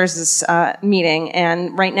 there's this meeting,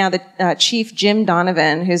 and right now the chief, Jim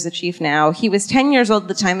Donovan, who's the chief now, he was 10 years old at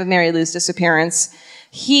the time of Mary Lou's disappearance.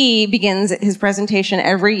 He begins his presentation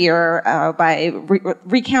every year by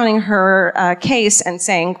recounting her case and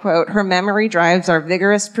saying, quote, "Her memory drives our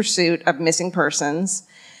vigorous pursuit of missing persons."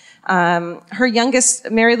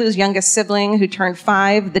 Mary Lou's youngest sibling, who turned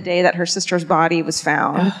 5 the day that her sister's body was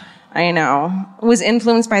found, I know. Was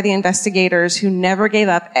influenced by the investigators who never gave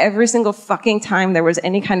up. Every single fucking time there was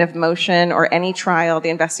any kind of motion or any trial, the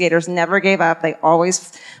investigators never gave up. They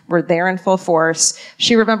always were there in full force.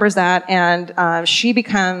 She remembers that, and she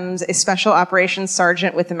becomes a special operations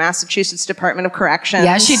sergeant with the Massachusetts Department of Corrections.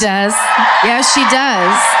 Yeah, she does. Yeah, she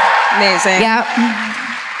does. Amazing. Yeah.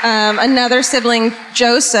 Another sibling,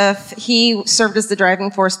 Joseph, he served as the driving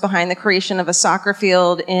force behind the creation of a soccer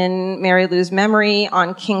field in Mary Lou's memory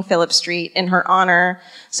on King Philip Street in her honor.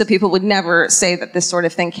 So people would never say that this sort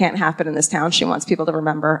of thing can't happen in this town. She wants people to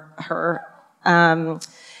remember her. And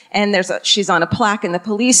she's on a plaque in the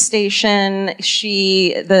police station.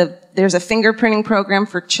 There's a fingerprinting program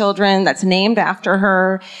for children that's named after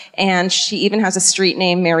her. And she even has a street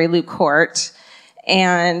named Mary Lou Court.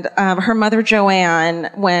 And her mother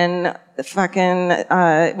Joanne, when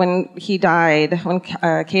he died, when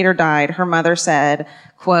Cater died, her mother said,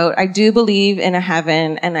 quote, "I do believe in a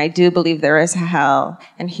heaven, and I do believe there is a hell,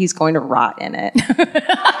 and he's going to rot in it."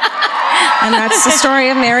 And that's the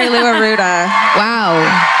story of Mary Lou Arruda. Wow.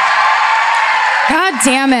 God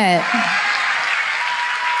damn it.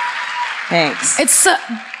 Thanks.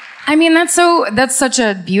 That's such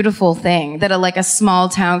a beautiful thing that a small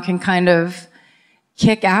town can kind of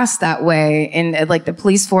kick ass that way, and like the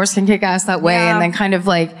police force can kick ass that way, and then kind of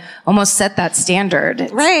almost set that standard.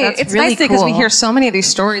 Right. It's really nice because we hear so many of these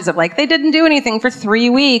stories of they didn't do anything for 3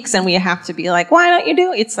 weeks, and we have to be like, why don't you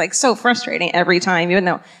do it? It's so frustrating every time, even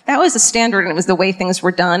though that was the standard and it was the way things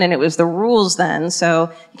were done and it was the rules then. So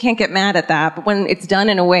you can't get mad at that. But when it's done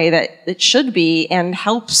in a way that it should be and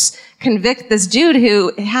helps convict this dude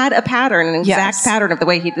who had a pattern, an exact pattern of the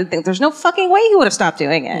way he did things. There's no fucking way he would have stopped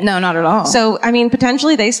doing it. No, not at all. So,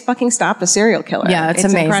 potentially they fucking stopped a serial killer. Yeah, it's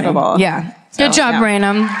amazing. Incredible. Yeah. Good job,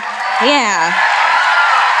 Rainham. Yeah.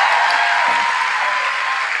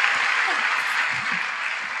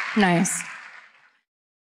 Nice.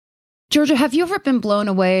 Georgia, have you ever been blown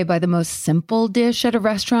away by the most simple dish at a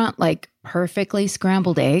restaurant, like perfectly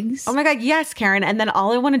scrambled eggs? Oh my God, yes, Karen. And then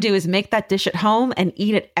all I want to do is make that dish at home and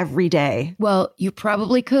eat it every day. Well, you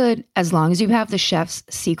probably could, as long as you have the chef's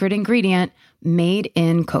secret ingredient, Made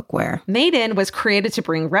in cookware. Made in was created to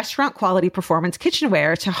bring restaurant quality performance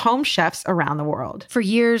kitchenware to home chefs around the world. For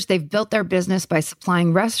years, they've built their business by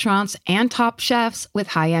supplying restaurants and top chefs with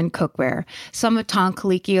high-end cookware. Some of Tom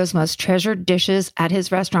Colicchio's most treasured dishes at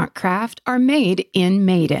his restaurant Craft are made in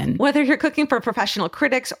Made in. Whether you're cooking for professional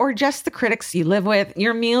critics or just the critics you live with,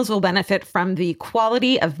 your meals will benefit from the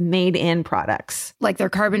quality of Made in products. Like their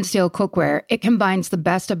carbon steel cookware, it combines the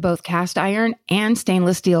best of both cast iron and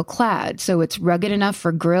stainless steel clad, so it's rugged enough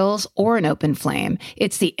for grills or an open flame.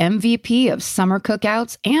 It's the MVP of summer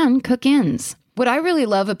cookouts and cook-ins. What I really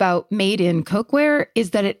love about Made in cookware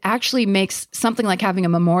is that it actually makes something like having a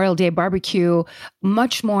Memorial Day barbecue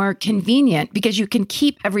much more convenient because you can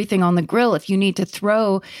keep everything on the grill. If you need to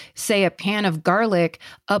throw, say, a pan of garlic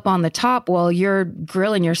up on the top while you're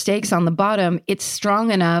grilling your steaks on the bottom, it's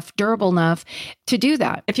strong enough, durable enough to do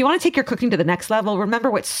that. If you want to take your cooking to the next level, remember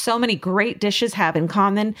what so many great dishes have in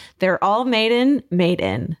common. They're all made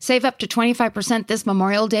in. Save up to 25% this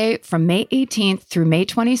Memorial Day from May 18th through May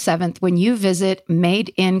 27th when you visit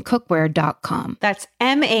madeincookware.com. That's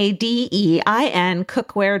MADEIN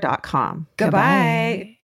cookware.com.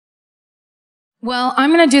 Goodbye. Well,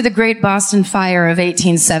 I'm going to do the Great Boston Fire of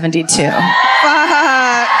 1872.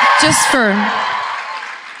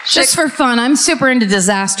 Just for fun. I'm super into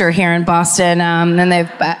disaster here in Boston, and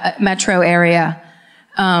the metro area.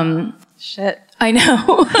 Shit. I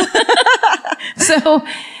know. So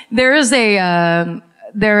there is a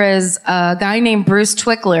guy named Bruce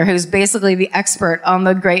Twickler who's basically the expert on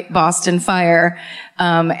the Great Boston Fire.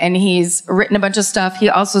 And he's written a bunch of stuff. He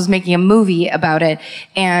also is making a movie about it.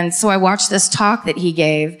 And so I watched this talk that he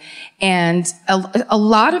gave. And a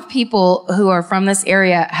lot of people who are from this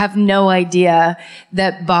area have no idea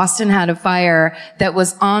that Boston had a fire that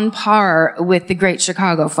was on par with the Great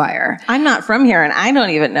Chicago Fire. I'm not from here and I don't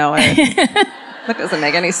even know it. That doesn't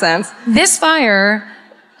make any sense. This fire,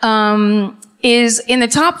 is in the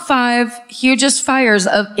top 5 hugest fires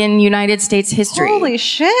in United States history. Holy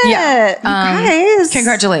shit. Yeah. Guys.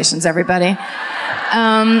 Congratulations, everybody.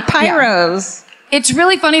 Pyros. Yeah. It's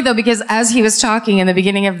really funny, though, because as he was talking in the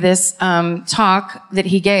beginning of this talk that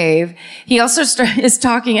he gave, he also is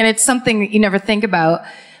talking, and it's something that you never think about,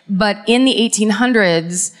 but in the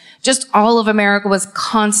 1800s, just all of America was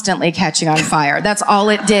constantly catching on fire. That's all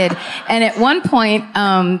it did. And at one point,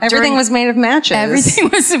 everything was made of matches. Everything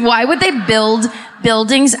was. Why would they build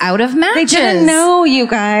buildings out of matches? They didn't know, you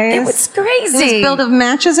guys. It was crazy. It was built of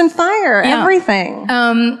matches and fire. Yeah. Everything.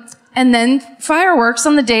 and then fireworks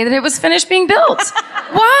on the day that it was finished being built.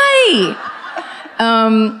 Why?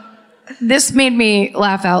 This made me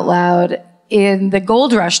laugh out loud. In the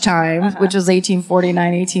gold rush time, which was 1849,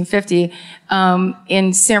 1850,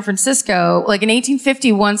 in San Francisco, like in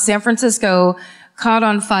 1851, San Francisco caught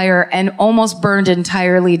on fire and almost burned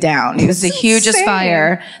entirely down. It was the hugest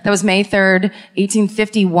fire. That was May 3rd,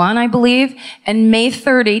 1851, I believe. And May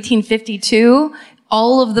 3rd, 1852,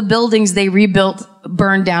 all of the buildings they rebuilt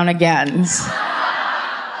burned down again.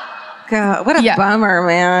 God, what a bummer,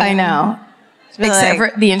 man. I know. Except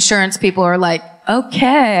for the insurance people are like,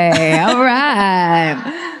 okay, all right.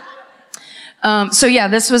 So yeah,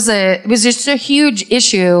 it was just a huge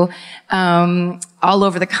issue, all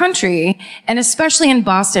over the country, and especially in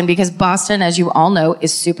Boston, because Boston, as you all know,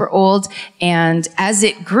 is super old. And as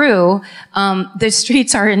it grew, the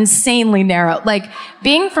streets are insanely narrow. Like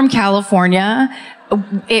being from California,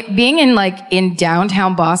 being in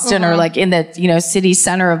downtown Boston or like in the, city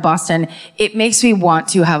center of Boston, it makes me want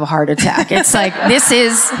to have a heart attack. It's like, this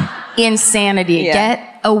is insanity. Yeah.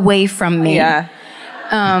 Get away from me. Yeah.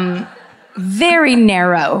 Very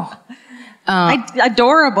narrow.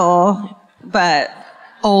 Adorable, but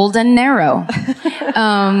old and narrow.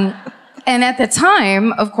 And at the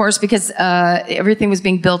time, of course, because everything was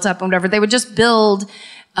being built up and whatever, they would just build,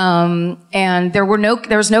 and there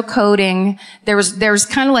was no coding. There was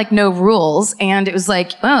kind of like no rules, and it was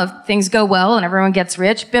like, well, if things go well and everyone gets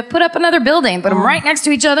rich, but put up another building, put them right next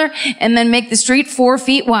to each other, and then make the street 4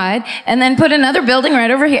 feet wide, and then put another building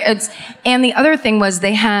right over here. And the other thing was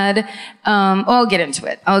they had, I'll get into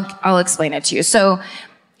it. I'll explain it to you. So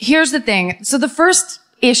here's the thing. So the first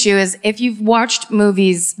issue is, if you've watched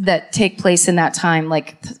movies that take place in that time,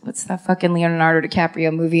 like, what's that fucking Leonardo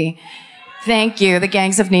DiCaprio movie? Thank you. The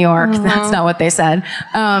Gangs of New York. That's not what they said.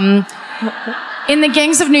 In the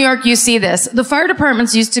Gangs of New York, you see this. The fire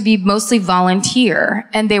departments used to be mostly volunteer,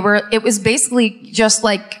 and it was basically just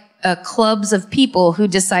like clubs of people who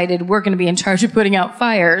decided we're going to be in charge of putting out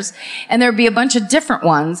fires. And there'd be a bunch of different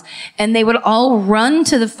ones, and they would all run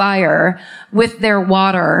to the fire with their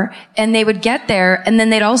water, and they would get there, and then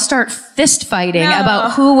they'd all start fist fighting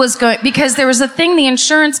about who was going, because there was a thing the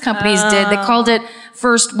insurance companies did. They called it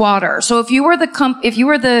first water. So if you were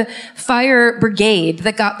the fire brigade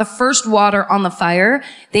that got the first water on the fire,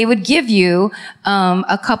 they would give you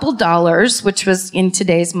a couple dollars, which was in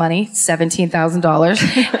today's money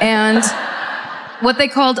 $17,000, and what they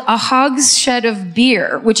called a hogshead of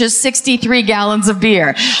beer, which is 63 gallons of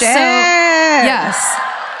beer. Shit. So yes.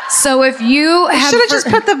 So if you should have just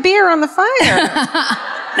put the beer on the fire.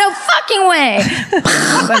 No fucking way.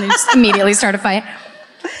 And just immediately start a fight.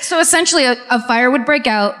 So essentially a fire would break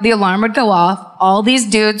out, the alarm would go off, all these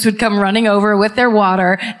dudes would come running over with their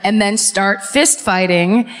water and then start fist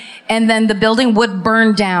fighting, and then the building would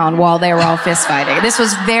burn down while they were all fist fighting. This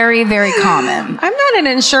was very, very common. I'm not in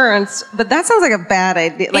insurance, but that sounds like a bad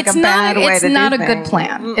idea, like bad way to do things. It's not a good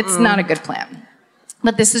plan. It's not a good plan.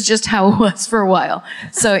 But this is just how it was for a while.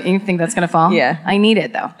 So you think that's going to fall? Yeah. I need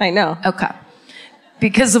it though. I know. Okay.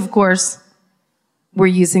 Because of course, we're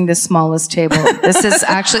using the smallest table. This is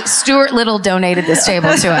actually, Stuart Little donated this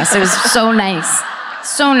table to us. It was so nice.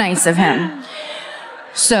 So nice of him.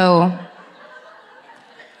 So,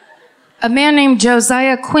 a man named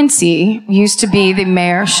Josiah Quincy used to be the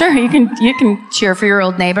mayor. Sure, you can cheer for your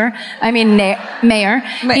old neighbor. I mean, mayor.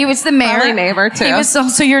 He was the mayor. Probably neighbor, too. He was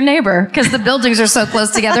also your neighbor, because the buildings are so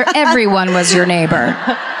close together. Everyone was your neighbor.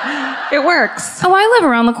 It works. Oh, I live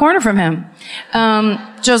around the corner from him.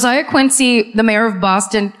 Josiah Quincy, the mayor of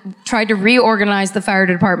Boston, tried to reorganize the fire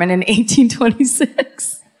department in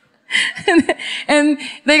 1826. And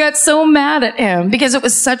they got so mad at him because it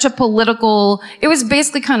was such a it was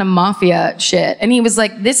basically kind of mafia shit. And he was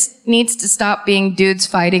like, this needs to stop being dudes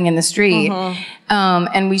fighting in the street.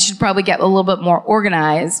 And we should probably get a little bit more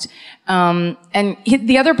organized.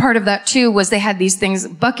 The other part of that too was they had these things,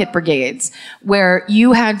 bucket brigades, where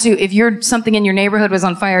you had to, if something in your neighborhood was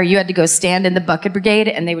on fire, you had to go stand in the bucket brigade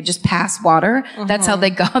and they would just pass water. That's how they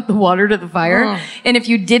got the water to the fire. And if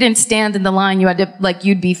you didn't stand in the line, you had to,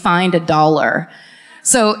 you'd be fined $1.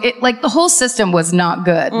 So the whole system was not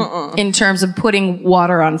good in terms of putting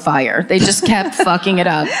water on fire. They just kept fucking it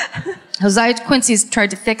up. Josiah Quincy's tried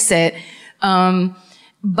to fix it.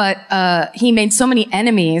 But he made so many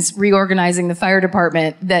enemies reorganizing the fire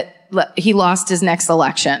department that he lost his next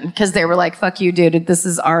election because they were like, "Fuck you, dude! This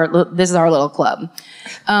is our little club."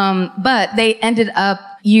 But they ended up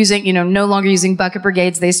using, no longer using bucket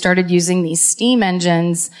brigades. They started using these steam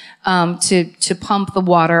engines to pump the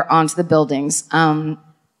water onto the buildings.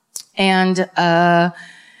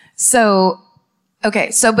 So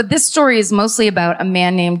Okay, but this story is mostly about a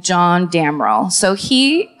man named John Damrell. So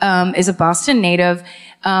he is a Boston native.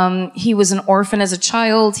 He was an orphan as a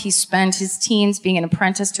child. He spent his teens being an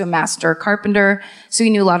apprentice to a master carpenter. So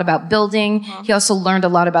he knew a lot about building. He also learned a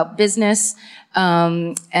lot about business.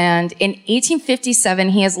 And in 1857,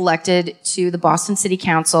 he is elected to the Boston City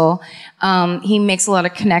Council. He makes a lot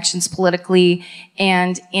of connections politically.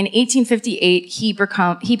 And in 1858, he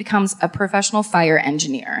becomes a professional fire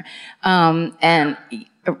engineer.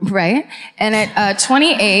 Right? And at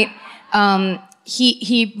 28,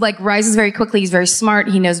 he like rises very quickly. He's very smart.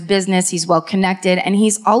 He knows business. He's well connected, and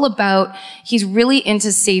he's really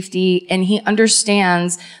into safety, and he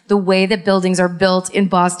understands the way that buildings are built in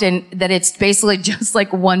Boston, that it's basically just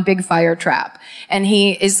like one big fire trap. And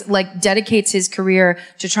he is like dedicates his career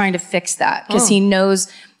to trying to fix that, because he knows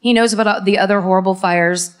about the other horrible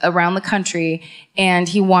fires around the country, and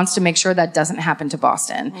he wants to make sure that doesn't happen to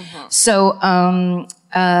Boston. So,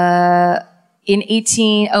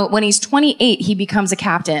 when he's 28, he becomes a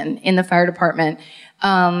captain in the fire department.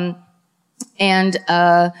 So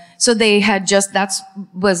they had that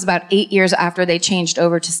was about 8 years after they changed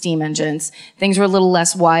over to steam engines. Things were a little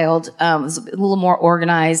less wild, it was a little more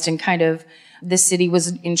organized, and kind of the city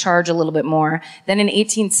was in charge a little bit more. Then in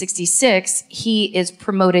 1866, he is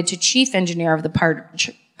promoted to chief engineer of the fire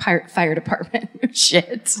department.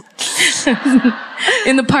 Shit.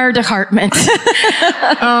 In the fire department.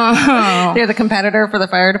 They're the competitor for the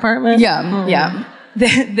fire department? Yeah, yeah.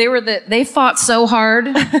 They fought so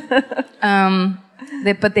hard,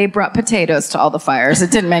 but they brought potatoes to all the fires.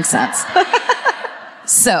 It didn't make sense.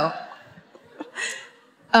 So,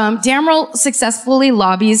 Damrell successfully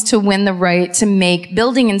lobbies to win the right to make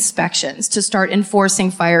building inspections to start enforcing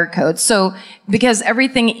fire codes. So, because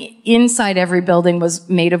everything inside every building was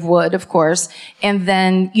made of wood, of course, and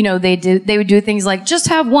then, they would do things like just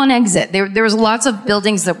have one exit. There was lots of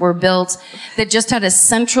buildings that were built that just had a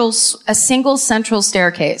single central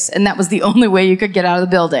staircase, and that was the only way you could get out of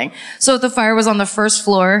the building. So if the fire was on the first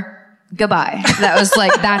floor, goodbye. That was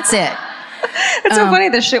like, that's it. It's so funny,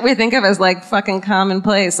 the shit we think of as like fucking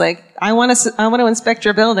commonplace. Like, I want to inspect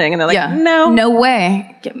your building, and they're like, no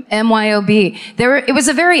way, MYOB. It was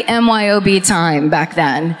a very MYOB time back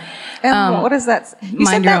then. What is that?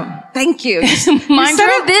 Mind your own. Thank you. Mind your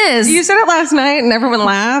own biz. You said it last night, and everyone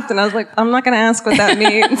laughed, and I was like, I'm not going to ask what that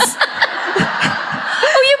means.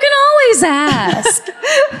 Oh, you can always ask.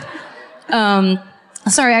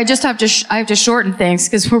 Sorry, I just have to shorten things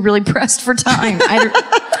because we're really pressed for time.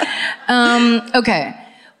 Okay.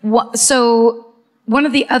 So one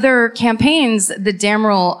of the other campaigns that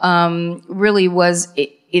Damrell really was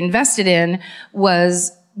invested in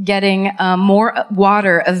was getting more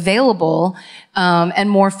water available and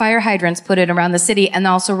more fire hydrants put in around the city, and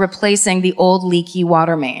also replacing the old leaky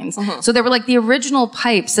water mains. So they were like the original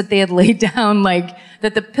pipes that they had laid down, like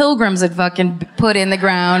that the Pilgrims had fucking put in the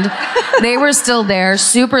ground. They were still there,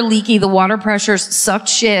 super leaky. The water pressures sucked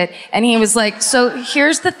shit. And he was like, so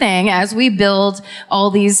here's the thing, as we build all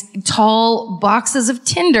these tall boxes of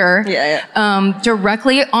tinder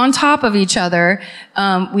directly on top of each other,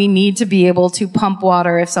 we need to be able to pump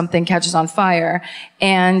water if something catches on fire.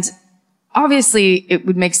 And obviously, it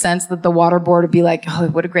would make sense that the water board would be like, oh,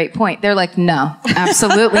 what a great point. They're like, no,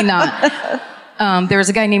 absolutely not. There was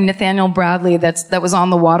a guy named Nathaniel Bradley that was on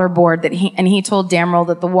the water board he told Damrell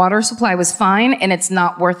that the water supply was fine, and it's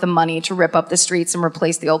not worth the money to rip up the streets and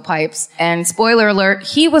replace the old pipes. And spoiler alert,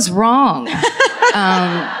 he was wrong.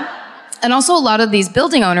 And also a lot of these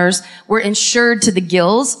building owners were insured to the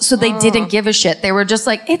gills, so they didn't give a shit. They were just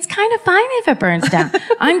like, it's kind of fine if it burns down.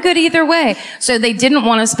 I'm good either way. So they didn't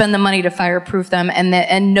want to spend the money to fireproof them,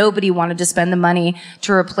 and nobody wanted to spend the money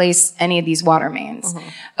to replace any of these water mains.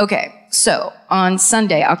 Okay, so on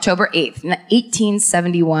Sunday, October 8th,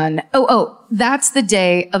 1871, that's the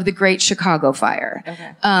day of the Great Chicago Fire.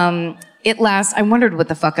 Okay. It lasts, I wondered what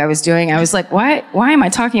the fuck I was doing. I was like, why am I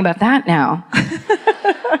talking about that now?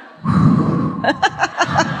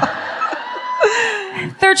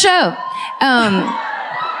 Third show.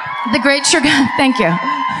 The Great Chicago. Thank you.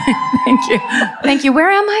 Thank you. Where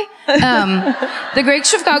am I? The Great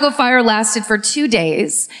Chicago Fire lasted for 2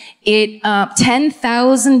 days.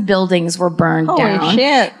 10,000 buildings were burned down. Holy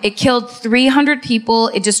shit. It killed 300 people.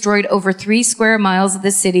 It destroyed over 3 square miles of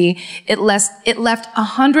the city. It left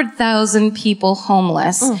 100,000 people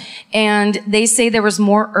homeless. And they say there was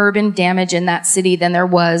more urban damage in that city than there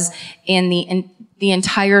was in the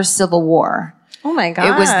entire Civil War. Oh my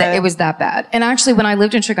God. It was that bad. And actually, when I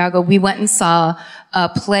lived in Chicago, we went and saw a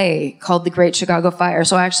play called The Great Chicago Fire.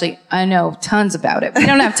 So actually, I know tons about it. We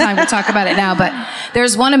don't have time to talk about it now, but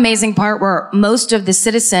there's one amazing part where most of the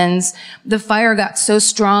citizens, the fire got so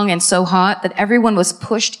strong and so hot that everyone was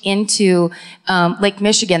pushed into Lake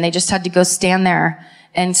Michigan. They just had to go stand there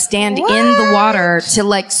and stand in the water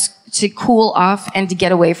to cool off and to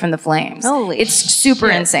get away from the flames. It's super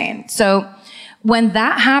insane. So when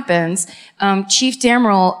that happens, Chief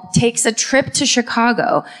Damerel takes a trip to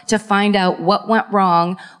Chicago to find out what went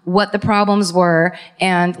wrong, what the problems were,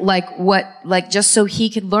 and just so he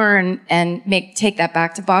could learn and take that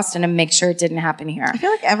back to Boston and make sure it didn't happen here. I feel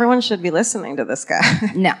like everyone should be listening to this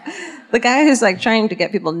guy. No. The guy who's like trying to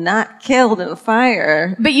get people not killed in a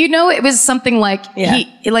fire. But it was something like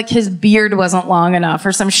his beard wasn't long enough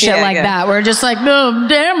or some shit that. We're just like, no,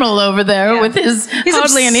 Damerel over there with his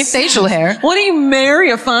hardly any facial hair. Why don't you marry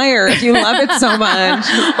a fire if you love it so much?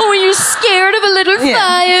 Oh, are you scared of a little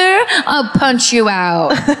fire? I'll punch you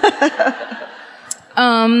out.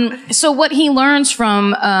 So what he learns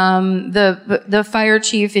from the fire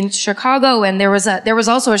chief in Chicago, and there was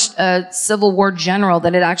also a Civil War general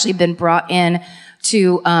that had actually been brought in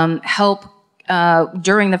to help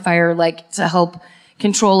during the fire, to help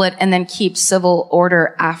control it and then keep civil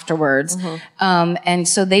order afterwards. And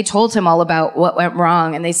so they told him all about what went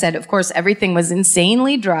wrong, and they said, of course, everything was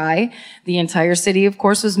insanely dry. The entire city, of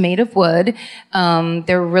course, was made of wood.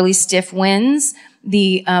 There were really stiff winds.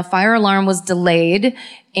 The fire alarm was delayed,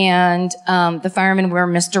 and the firemen were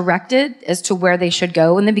misdirected as to where they should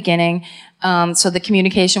go in the beginning. So the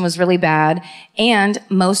communication was really bad. And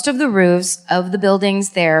most of the roofs of the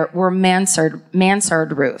buildings there were mansard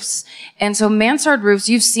roofs. And so mansard roofs,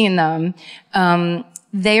 you've seen them.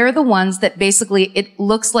 They are the ones that basically, it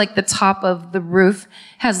looks like the top of the roof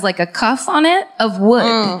has like a cuff on it of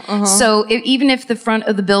wood. So even if the front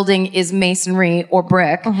of the building is masonry or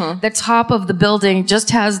brick, the top of the building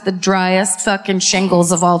just has the driest fucking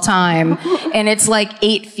shingles of all time. And it's like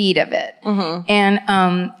 8 feet of it.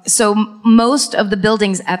 And so most of the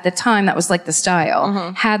buildings at the time, that was like the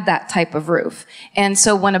style, had that type of roof. And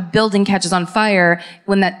so when a building catches on fire,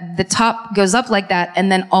 when the top goes up like that,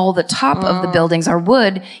 and then all the top of the buildings are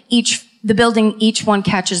wood, each one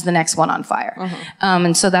catches the next one on fire.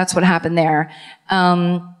 And so that's what happened there.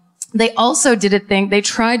 They also they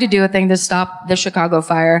tried to do a thing to stop the Chicago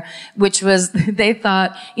fire, which was, they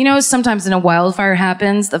thought, sometimes when a wildfire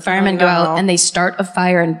happens, the firemen go out and they start a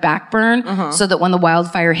fire and backburn so that when the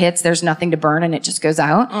wildfire hits, there's nothing to burn and it just goes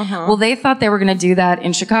out. Well, they thought they were going to do that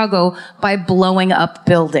in Chicago by blowing up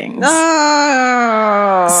buildings.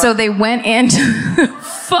 So they went into the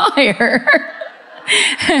fire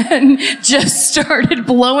and just started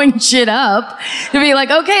blowing shit up to be like,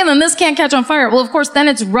 okay, then this can't catch on fire. Well, of course, then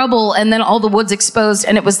it's rubble and then all the wood's exposed,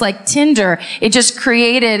 and it was like tinder. It just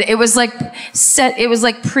created, it was like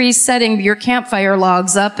pre-setting your campfire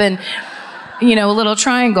logs up and, a little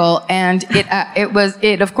triangle, and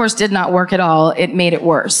it of course did not work at all. It made it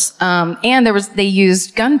worse. And they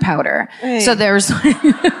used gunpowder. Hey. So there's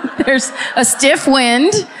a stiff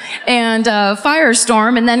wind and a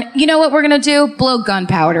firestorm, and then you know what we're gonna do? Blow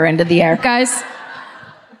gunpowder into the air, guys.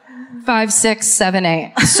 5, 6, 7,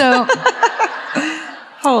 8. So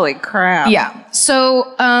holy crap. Yeah.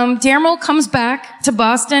 So Damerel comes back to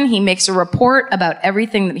Boston. He makes a report about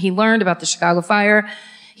everything that he learned about the Chicago fire.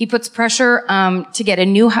 He puts pressure to get a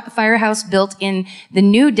new firehouse built in the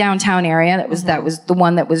new downtown area. That was the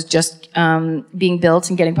one that was just being built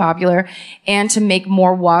and getting popular, and to make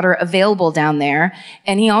more water available down there.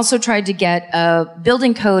 And he also tried to get a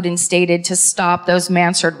building code instated to stop those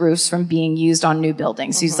mansard roofs from being used on new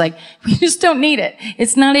buildings. He's like, we just don't need it.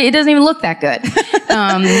 It doesn't even look that good.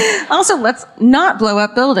 Also, let's not blow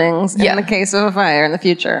up buildings in the case of a fire in the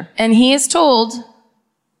future. And he is told,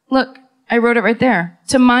 look, I wrote it right there,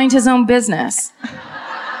 to mind his own business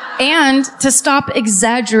and to stop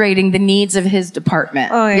exaggerating the needs of his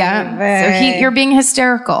department. Oh, yeah. So you're being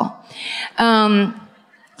hysterical.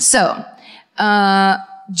 So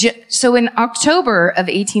in October of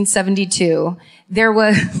 1872, there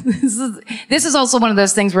was, this is also one of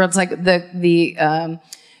those things where it's like the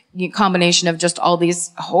combination of just all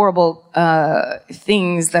these horrible,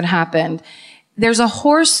 things that happened. There's a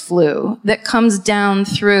horse flu that comes down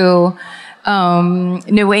through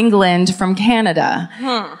New England from Canada.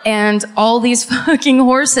 And all these fucking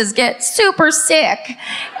horses get super sick.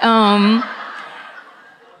 And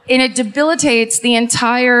it debilitates the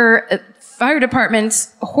entire fire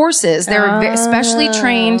department's horses. They're specially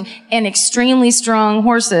trained and extremely strong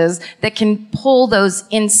horses that can pull those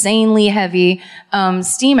insanely heavy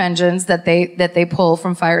steam engines that they pull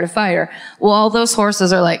from fire to fire. Well, all those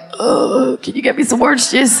horses are like, oh, can you get me some orange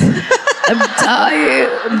juice? I'm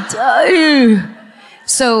dying.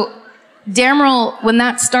 So Damerel, when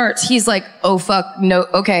that starts, he's like, oh, fuck, no,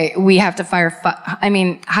 okay, we have to hire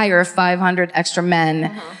 500 extra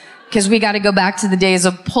men. Because we got to go back to the days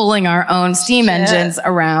of pulling our own steam engines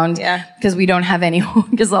around. Yeah. Because we don't have any,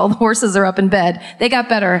 because all the horses are up in bed. They got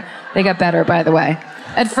better. They got better, by the way.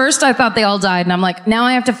 At first, I thought they all died. And I'm like, now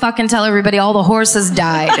I have to fucking tell everybody all the horses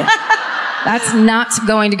died. That's not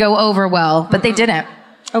going to go over well. But they didn't.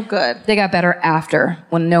 Oh, good. They got better after,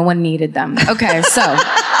 when no one needed them. Okay, so.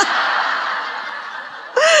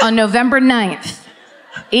 On November 9th,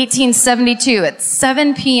 1872, at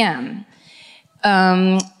 7 p.m.,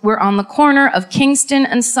 we're on the corner of Kingston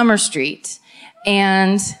and Summer Street,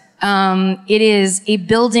 and it is a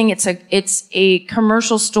building. It's a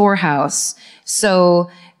commercial storehouse. So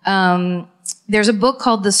there's a book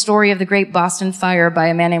called The Story of the Great Boston Fire by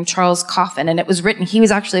a man named Charles Coffin, and it was written. He was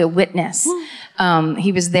actually a witness.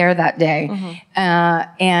 He was there that day,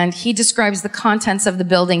 and he describes the contents of the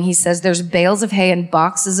building. He says there's bales of hay and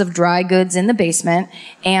boxes of dry goods in the basement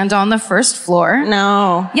and on the first floor.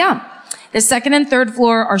 No. Yeah. The second and third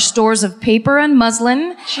floor are stores of paper and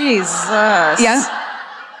muslin. Jesus. Yeah.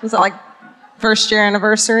 Was it like first year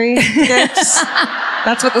anniversary gifts?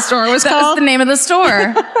 That's what the store was called? That's the name of the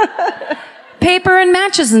store. Paper and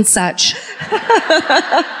matches and such.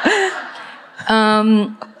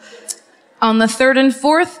 On the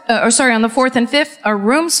fourth and fifth are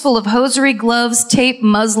rooms full of hosiery, gloves, tape,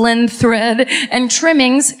 muslin, thread, and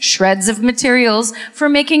trimmings, shreds of materials for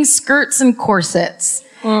making skirts and corsets.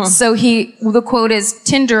 So the quote is,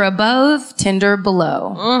 tinder above, tinder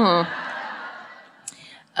below.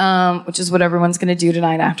 Which is what everyone's going to do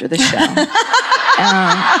tonight after the show. Am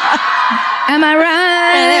I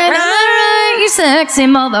right? Am I right? You sexy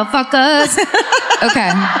motherfuckers.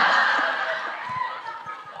 Okay.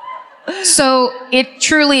 So it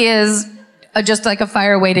truly is just like a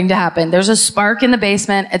fire waiting to happen. There's a spark in the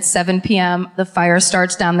basement at 7 p.m. The fire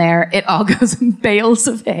starts down there. It all goes in bales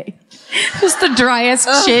of hay. Just the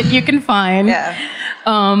driest shit you can find. Yeah.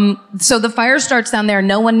 So the fire starts down there.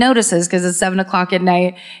 No one notices because it's 7 o'clock at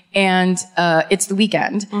night and it's the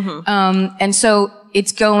weekend. And so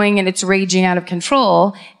it's going and it's raging out of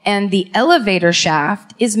control. And the elevator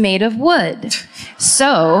shaft is made of wood.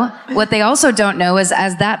 So what they also don't know is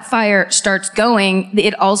as that fire starts going,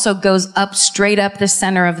 it also goes up straight up the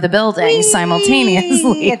center of the building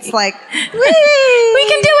simultaneously. It's like, we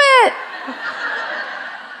can do it.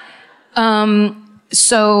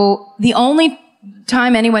 So the only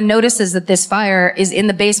time anyone notices that this fire is in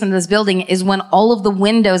the basement of this building is when all of the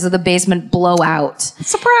windows of the basement blow out.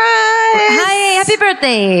 Surprise! Hi, happy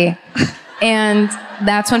birthday! And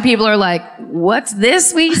that's when people are like, what's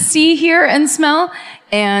this we see, hear, and smell?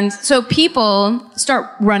 And so people start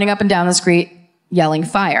running up and down the street yelling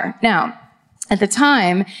fire. Now, at the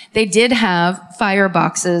time, they did have fire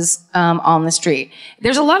boxes on the street.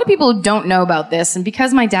 There's a lot of people who don't know about this, and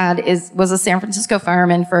because my dad was a San Francisco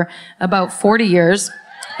fireman for about 40 years,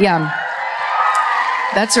 yeah,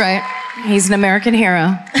 that's right, he's an American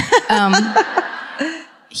hero.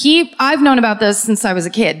 I've known about this since I was a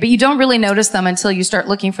kid, but you don't really notice them until you start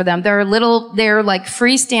looking for them. They're like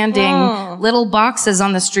freestanding little boxes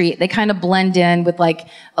on the street. They kind of blend in with like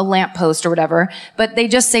a lamppost or whatever, but they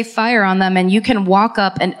just say fire on them and you can walk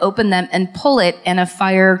up and open them and pull it and a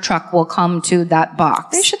fire truck will come to that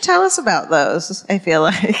box. They should tell us about those, I feel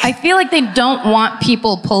like. I feel like they don't want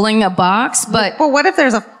people pulling a box, but... Well, what if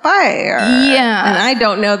there's a fire? Yeah. And I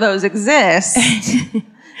don't know those exist.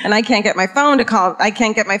 And I can't get my phone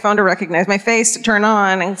to recognize my face to turn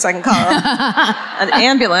on, and so I can call an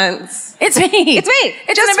ambulance. It's me. It's me.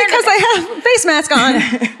 Just because I have a face mask on.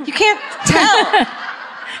 You can't tell.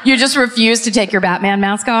 You just refuse to take your Batman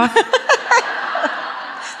mask off?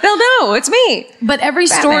 They'll know. It's me. But every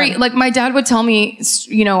story, like my dad would tell me,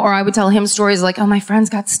 or I would tell him stories like, oh, my friends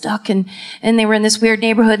got stuck and they were in this weird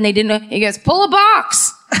neighborhood and they didn't know. He goes, pull a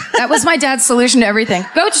box. That was my dad's solution to everything.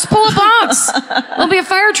 Go just pull a box. There'll be a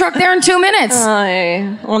fire truck there in 2 minutes.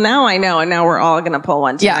 Well, now I know, and now we're all going to pull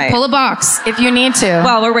one tonight. Yeah, pull a box if you need to.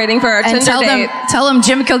 While we're waiting for our Tinder date. Tell them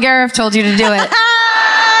Jim Kilgariff told you to do it.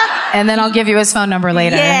 And then I'll give you his phone number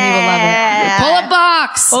later. Yeah. He will love it. Pull a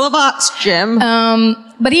box. Pull a box, Jim.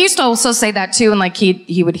 But he used to also say that too, and like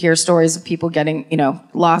he would hear stories of people getting,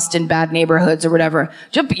 lost in bad neighborhoods or whatever.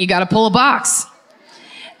 You got to pull a box.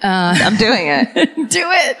 I'm doing it. Do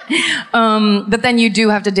it. But then you do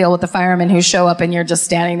have to deal with the firemen who show up and you're just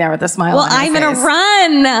standing there with a smile on your I'm face. going to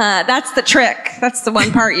run. That's the trick. That's the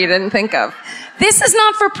one part you didn't think of. This is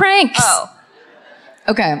not for pranks. Oh.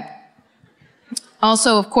 Okay.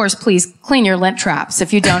 Also, of course, please clean your lint traps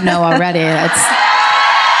if you don't know already.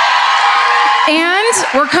 And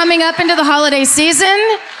we're coming up into the holiday season.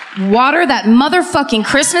 Water that motherfucking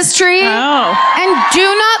Christmas tree. Oh. And do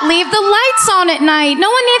not leave the lights on at night. No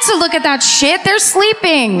one needs to look at that shit. They're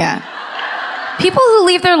sleeping. People who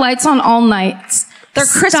leave their lights on all night. They're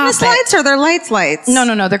Christmas lights or they're lights?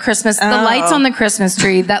 No. They're Christmas. The lights on the Christmas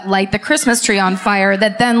tree that light the Christmas tree on fire,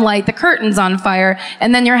 that then light the curtains on fire,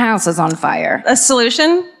 and then your house is on fire. A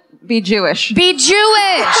solution? Be Jewish. Be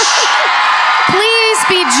Jewish. Please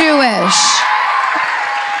be Jewish.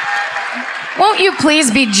 Won't you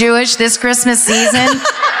please be Jewish this Christmas season?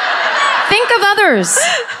 Think of others.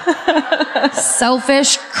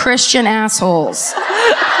 Selfish Christian assholes.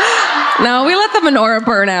 No, we let the menorah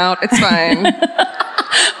burn out. It's fine.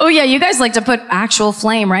 Oh yeah, you guys like to put actual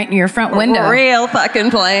flame right in your front window. Real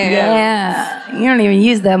fucking flame. Yeah. You don't even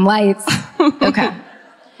use them lights.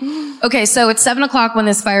 Okay, so it's 7:00 when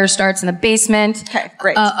this fire starts in the basement. Okay,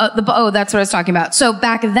 great. That's what I was talking about. So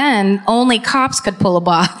back then, only cops could pull a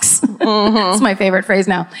box. That's my favorite phrase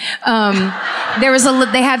now.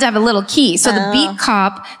 They had to have a little key. So the beat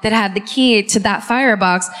cop that had the key to that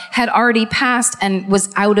firebox had already passed and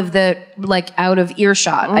was out of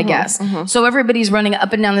earshot, I guess. So everybody's running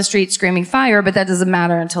up and down the street screaming fire, but that doesn't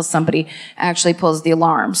matter until somebody actually pulls the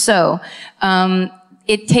alarm. So,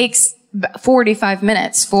 it takes 45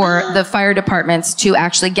 minutes for the fire departments to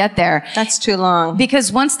actually get there. That's too long.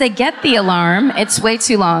 Because once they get the alarm, it's way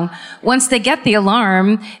too long. Once they get the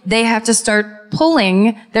alarm, they have to start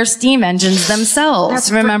pulling their steam engines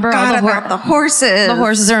themselves. Remember all the horses. The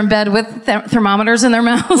horses are in bed with thermometers in their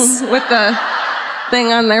mouths. With the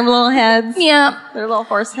thing on their little heads. Yeah. Their little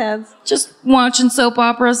horse heads. Just watching soap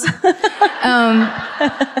operas.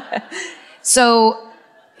 So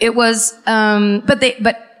it was,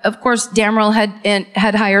 but of course, Damrell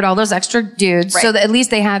had hired all those extra dudes, so that at least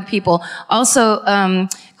they had people. Also,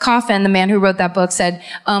 Coffin, the man who wrote that book, said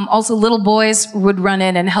also little boys would run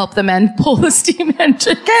in and help the men pull the steam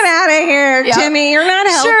engine. Get out of here, Jimmy! You're not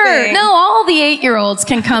helping. Sure, no, all the 8-year-olds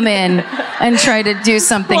can come in and try to do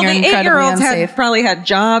something incredibly unsafe. Probably had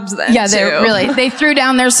jobs then. Yeah, they threw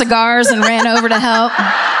down their cigars and ran over to help.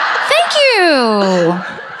 Thank you.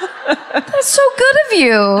 That's so good of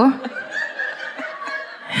you.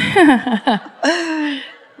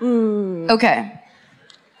 Okay.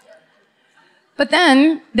 But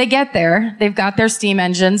then they get there. They've got their steam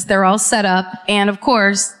engines. They're all set up. And of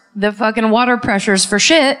course, the fucking water pressure's for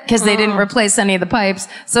shit because they didn't replace any of the pipes.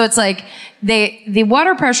 So it's like the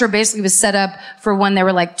water pressure basically was set up for when they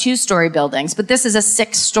were like 2-story buildings. But this is a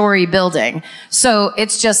 6-story building. So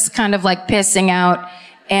it's just kind of like pissing out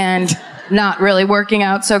and not really working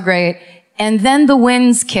out so great. And then the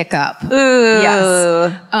winds kick up. Ooh.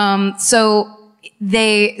 Yes. So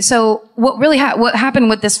what happened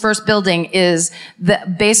with this first building is the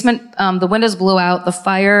basement, the windows blew out, the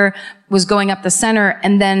fire was going up the center,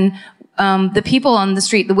 and then the people on the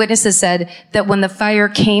street, the witnesses said that when the fire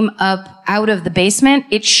came up out of the basement,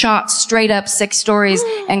 it shot straight up 6 stories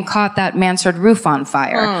and caught that mansard roof on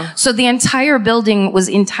fire. So the entire building was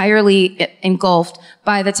entirely engulfed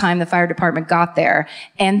by the time the fire department got there,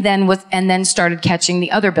 and then started catching the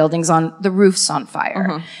other buildings on the roofs on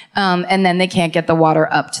fire. And then they can't get the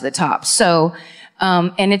water up to the top. So,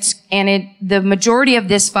 the majority of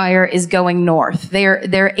this fire is going north.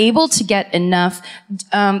 They're able to get enough.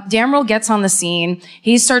 Damrell gets on the scene.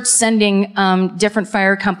 He starts sending, different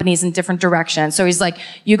fire companies in different directions. So he's like,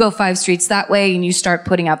 you go 5 streets that way and you start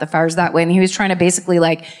putting out the fires that way. And he was trying to basically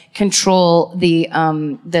like control the,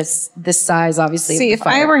 this size, obviously. See, of the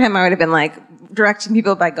if I were him, I would have been like, directing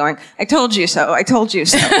people by going, I told you so, I told you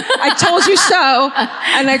so, I told you so,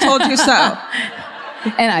 and I told you so.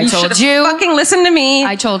 And I told you. Fucking listen to me.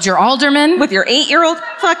 I told your alderman. With your 8-year-old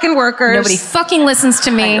fucking workers. Nobody fucking listens to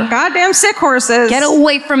me. And your goddamn sick horses. Get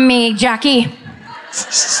away from me, Jackie.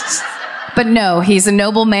 But no, he's a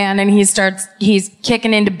noble man and he's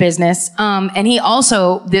kicking into business. And he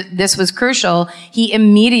also, this was crucial, he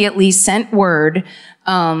immediately sent word,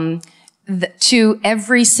 to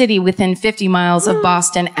every city within 50 miles of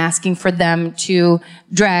Boston asking for them to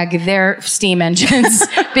drag their steam engines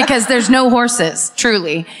because there's no horses,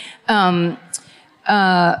 truly. And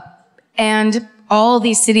all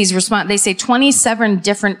these cities respond. They say 27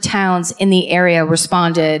 different towns in the area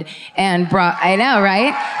responded and brought, I know,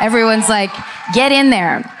 right? Everyone's like, get in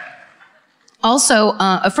there. Also,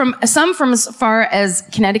 from as far as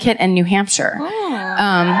Connecticut and New Hampshire.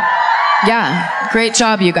 Yeah, great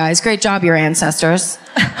job, you guys. Great job, your ancestors.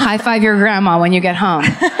 High five your grandma when you get home.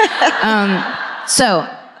 So,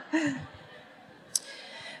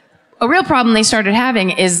 a real problem they started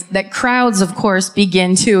having is that crowds, of course,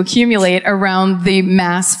 begin to accumulate around the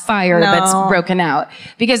mass fire that's broken out.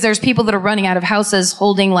 Because there's people that are running out of houses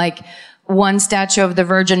holding like one statue of the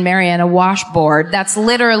Virgin Mary and a washboard. That's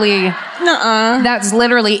literally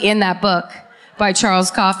in that book by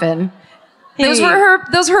Charles Coffin. Those were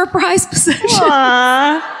her prized possessions.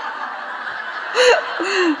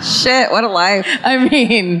 Shit, what a life. I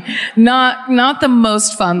mean, not the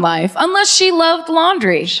most fun life, unless she loved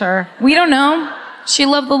laundry. Sure. We don't know. She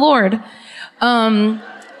loved the Lord.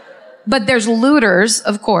 But there's looters,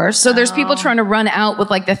 of course. So there's people trying to run out with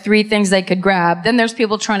like the 3 things they could grab. Then there's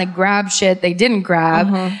people trying to grab shit they didn't grab.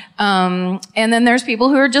 And then there's people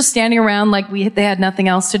who are just standing around like they had nothing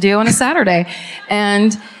else to do on a Saturday.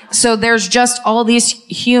 And so there's just all these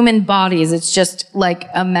human bodies. It's just like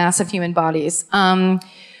a mass of human bodies.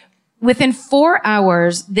 Within 4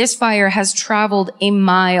 hours, this fire has traveled a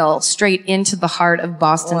mile straight into the heart of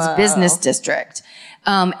Boston's business district.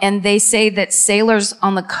 And they say that sailors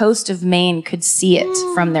on the coast of Maine could see it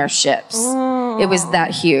from their ships. It was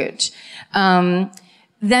that huge. Then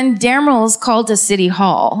Damerels called to City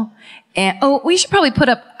Hall. And, we should probably put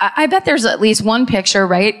up, I bet there's at least one picture,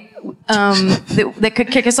 right? That could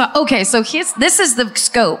kick us off. Okay, so this is the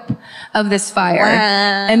scope of this fire.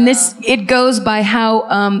 And it goes by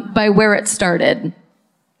by where it started,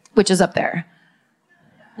 which is up there.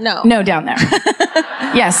 No, down there.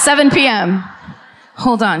 Yes, 7 p.m.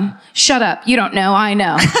 Hold on. Shut up. You don't know. I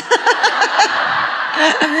know.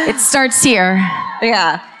 It starts here.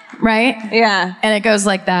 Yeah. Right? Yeah. And it goes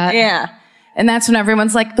like that. Yeah. And that's when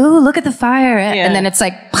everyone's like, ooh, look at the fire. Yeah. And then it's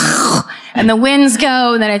like, and the winds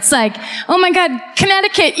go. And then it's like, oh my God,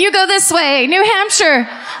 Connecticut, you go this way. New Hampshire,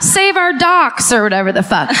 save our docks or whatever the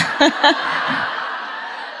fuck.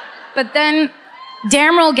 But then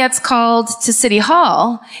Damerel gets called to City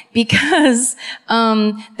Hall because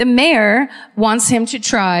the mayor wants him to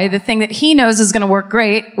try the thing that he knows is going to work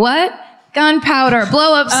great. What? Gunpowder,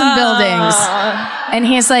 blow up some buildings. And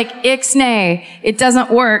he's like, ixnay, it doesn't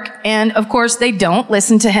work. And of course they don't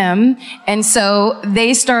listen to him. And so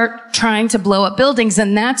they start trying to blow up buildings.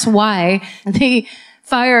 And that's why they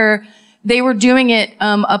were doing it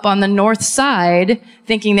up on the north side,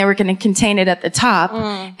 thinking they were going to contain it at the top.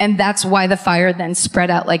 And that's why the fire then spread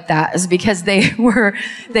out like that, is because they were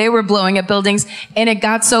blowing up buildings. And it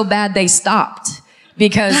got so bad they stopped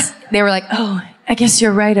because they were like, oh, I guess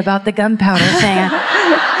you're right about the gunpowder thing.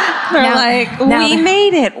 We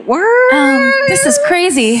made it work. This is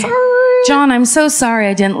crazy. Sorry. John, I'm so sorry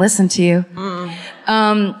I didn't listen to you.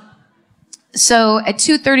 So at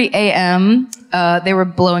 2:30 a.m., they were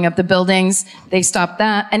blowing up the buildings. They stopped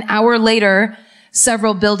that. An hour later,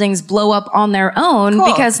 several buildings blow up on their own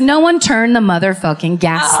because no one turned the motherfucking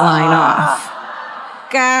gas line off.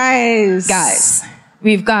 Guys,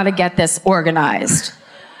 we've got to get this organized.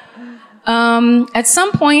 At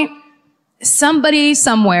some point, somebody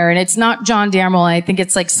somewhere, and it's not John Damerel, I think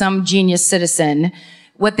it's like some genius citizen,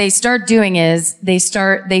 what they start doing is they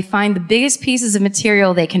find the biggest pieces of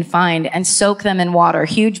material they can find and soak them in water.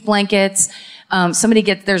 Huge blankets.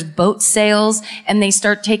 There's boat sails, and they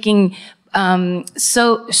start taking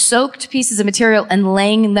soaked pieces of material and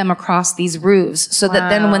laying them across these roofs so that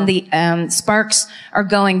then when the sparks are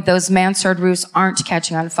going, those mansard roofs aren't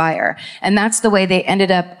catching on fire. And that's the way they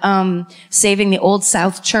ended up saving the Old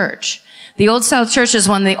South Church. The Old South Church is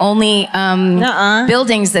one of the only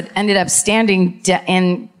buildings that ended up standing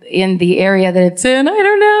in the area that it's in. I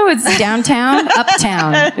don't know. It's downtown,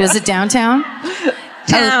 uptown. Was it downtown?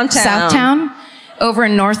 Town. Southtown? Over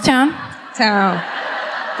in Northtown? Town.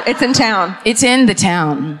 It's in town. It's in the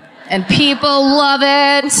town. And people love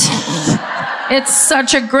it. It's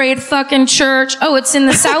such a great fucking church. Oh, it's in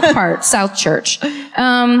the south part, South Church.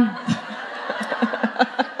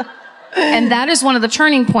 And that is one of the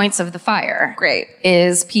turning points of the fire. Great.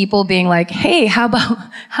 Is people being like, hey, how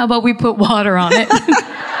about we put water on it?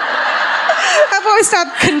 How about we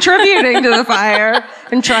stop contributing to the fire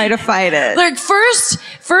and try to fight it? Like, first,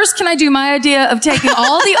 can I do my idea of taking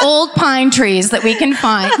all the old pine trees that we can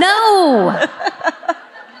find? No.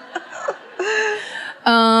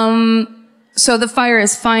 So the fire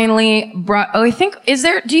is finally brought. Oh, I think,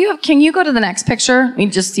 can you go to the next picture? Let me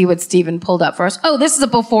just see what Stephen pulled up for us. Oh, this is a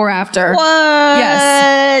before after. What?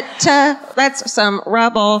 Yes. That's some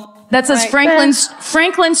rubble. That says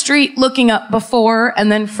Franklin Street looking up before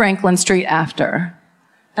and then Franklin Street after.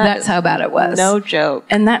 That's how bad it was. No joke.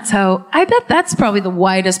 And I bet that's probably the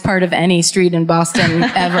widest part of any street in Boston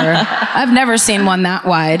ever. I've never seen one that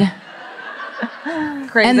wide.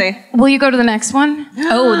 Crazy. And will you go to the next one?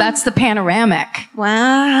 Oh, that's the panoramic. Wow.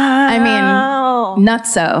 I mean,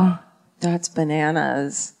 nutso. That's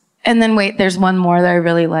bananas. And then wait, there's one more that I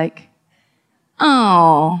really like.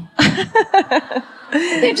 Oh.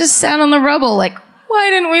 They just sat on the rubble like, why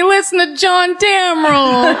didn't we listen to John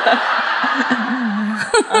Damrell?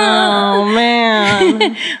 Oh,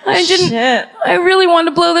 man. I really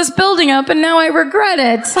wanted to blow this building up, and now I regret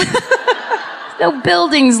it. No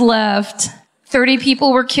buildings left. 30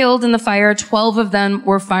 people were killed in the fire. 12 of them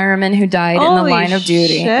were firemen who died in the line of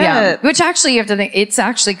duty. Shit. Yeah. Which actually, you have to think, it's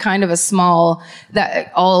actually kind of a small,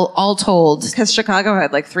 that all told. Because Chicago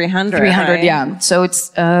had like 300. 300, right? yeah. So it's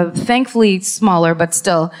thankfully smaller, but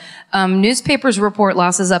still. Newspapers report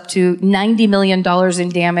losses up to $90 million in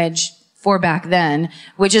damage for back then,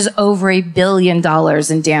 which is over $1 billion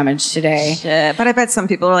in damage today. Shit. But I bet some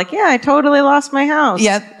people are like, yeah, I totally lost my house.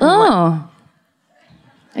 Yep. Oh.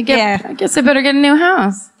 I guess I better get a new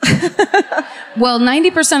house. Well,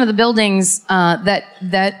 90% of the buildings, that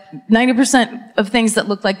 90% of things that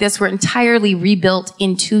looked like this were entirely rebuilt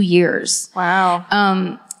in 2 years.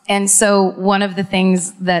 Wow. And so one of the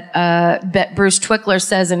things that Bruce Twickler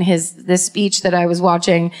says in this speech that I was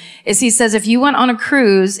watching is he says, if you went on a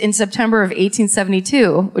cruise in September of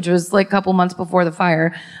 1872, which was like a couple months before the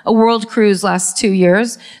fire, a world cruise lasts 2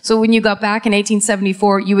 years. So when you got back in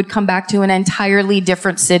 1874, you would come back to an entirely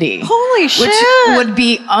different city. Holy shit. Which would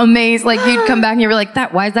be amazing. Like you'd come back and you're like,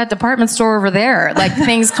 why is that department store over there? Like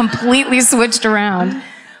things completely switched around.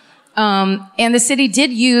 And the city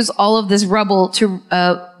did use all of this rubble to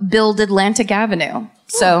build Atlantic Avenue.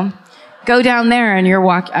 So go down there and you're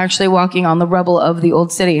actually walking on the rubble of the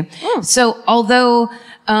old city. So although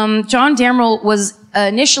John Damrell was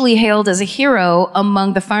initially hailed as a hero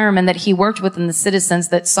among the firemen that he worked with and the citizens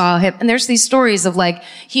that saw him. And there's these stories of like,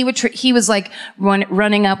 he was like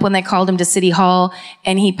running up when they called him to City Hall,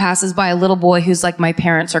 and he passes by a little boy who's like, my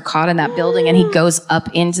parents are caught in that building, and he goes up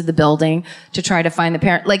into the building to try to find the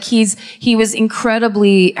parent. Like he was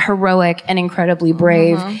incredibly heroic and incredibly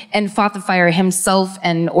brave and fought the fire himself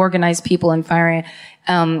and organized people in firing.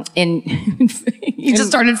 He just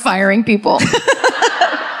started firing people.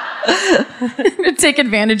 To take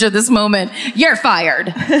advantage of this moment. You're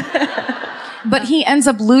fired. But he ends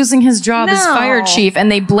up losing his job as fire chief,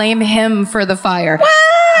 and they blame him for the fire. What?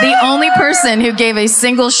 The only person who gave a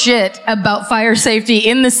single shit about fire safety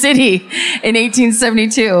in the city in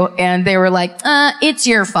 1872. And they were like, it's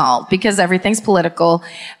your fault because everything's political.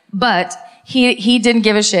 But he didn't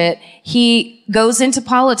give a shit. He goes into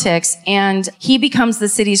politics, and he becomes the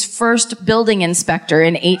city's first building inspector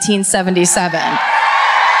in 1877.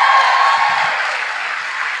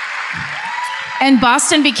 And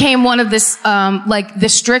Boston became one of the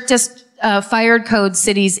strictest fire code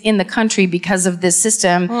cities in the country because of this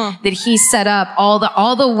system that he set up. All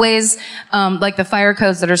the ways, like the fire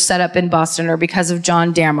codes that are set up in Boston are because of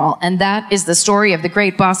John Damrell. And that is the story of the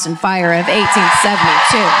Great Boston Fire of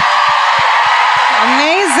 1872.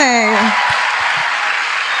 Amazing.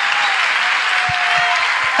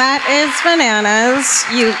 That is bananas.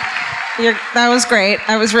 That was great.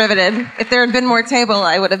 I was riveted. If there had been more table,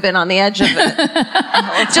 I would have been on the edge of it.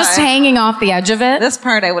 Just hanging off the edge of it? This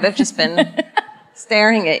part, I would have just been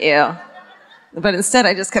staring at you. But instead,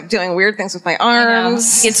 I just kept doing weird things with my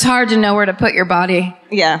arms. It's hard to know where to put your body.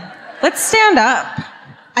 Yeah. Let's stand up.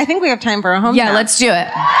 I think we have time for a hometown. Yeah, let's do it.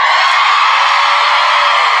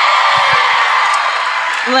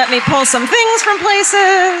 Let me pull some things from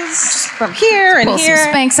places, from here and pull here. Pull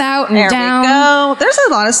some Spanx out and down. There we go. There's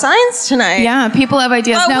a lot of signs tonight. Yeah, people have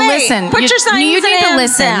ideas. Oh, now wait. Listen. Put your signs you need to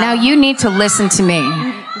listen. down. Now you need to listen to me.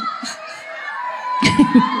 Not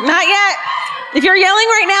yet. If you're yelling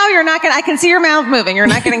right now, you're not gonna. I can see your mouth moving. You're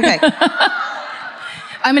not getting paid.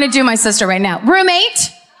 I'm gonna do my sister right now.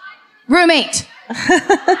 Roommate.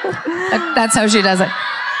 That's how she does it.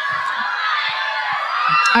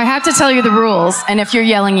 I have to tell you the rules, and if you're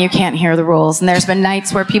yelling, you can't hear the rules. And there's been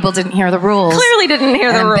nights where people didn't hear the rules. Clearly didn't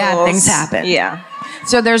hear the rules. And bad things happen. Yeah.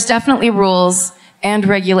 So there's definitely rules and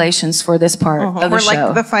regulations for this part of the We're show.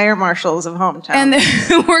 like the fire marshals of hometown. And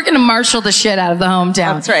we're going to marshal the shit out of the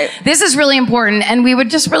hometown. That's right. This is really important, and we would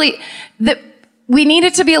just really... We need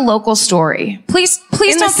it to be a local story. Please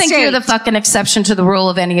don't think you're the fucking exception to the rule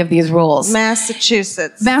of any of these rules.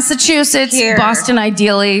 Massachusetts, here. Boston,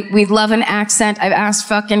 ideally. We'd love an accent. I've asked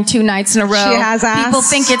fucking 2 nights in a row. She has asked. People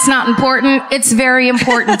think it's not important. It's very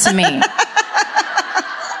important to me.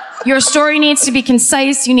 Your story needs to be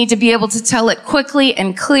concise. You need to be able to tell it quickly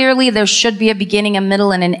and clearly. There should be a beginning, a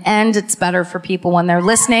middle, and an end. It's better for people when they're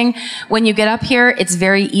listening. When you get up here, it's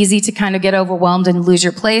very easy to kind of get overwhelmed and lose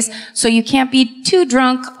your place. So you can't be too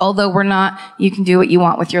drunk, although we're not. You can do what you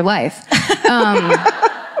want with your life.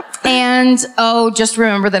 And, just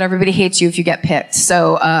remember that everybody hates you if you get picked.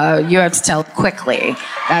 So you have to tell quickly.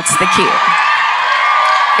 That's the key.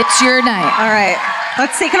 It's your night. All right.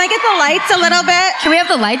 Let's see. Can I get the lights a little bit? Can we have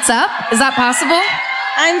the lights up? Is that possible?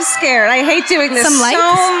 I'm scared. I hate doing this Some lights?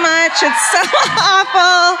 so much. It's so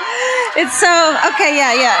awful. It's so... Okay,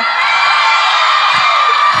 yeah.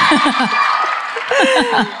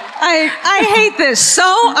 I hate this so...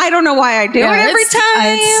 I don't know why I do it every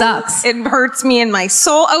time. It sucks. It hurts me in my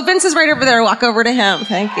soul. Oh, Vince is right over there. Walk over to him.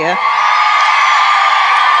 Thank you.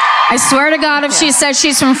 I swear to God, if she says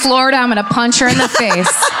she's from Florida, I'm going to punch her in the face.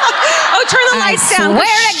 Oh, turn the lights down. Swear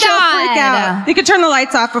to She'll God. freak out. You can turn the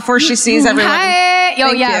lights off before she sees everyone. Hi.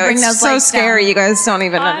 Thank you. Bring It's those so lights scary. down. You guys don't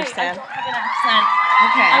even understand. I have an accent.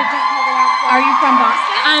 Okay. I do have an accent. Are you from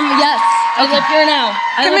Boston? Yes. I live here now.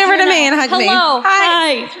 Come over to me and hug me. Hello.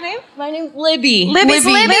 Hi. What's your name? My name's Libby. Libby,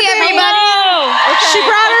 everybody. Hello. Okay. She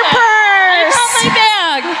brought her purse.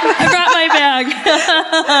 I brought my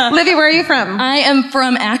bag. Libby, where are you from? I am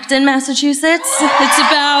from Acton, Massachusetts. It's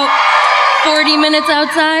about 40 minutes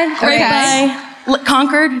outside, right by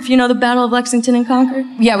Concord, if you know the Battle of Lexington and Concord.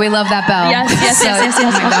 Yeah, we love that bell. Yes.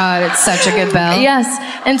 Oh my God, it's such a good bell. Yes.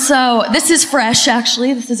 And so this is fresh,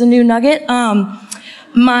 actually. This is a new nugget.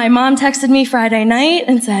 My mom texted me Friday night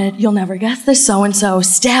and said, "You'll never guess this. So-and-so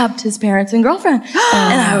stabbed his parents and girlfriend."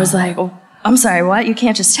 And I was like, "Oh, I'm sorry, what? You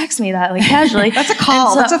can't just text me that, like, casually." That's a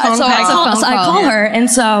call. That's a phone call. I call her.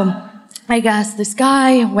 And so I guess this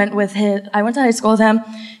guy went with I went to high school with him.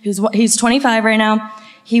 He's 25 right now.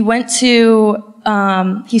 He went to,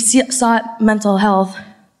 he sought mental health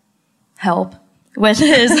help with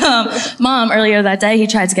his mom earlier that day. He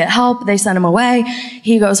tried to get help. They sent him away.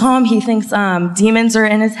 He goes home. He thinks demons are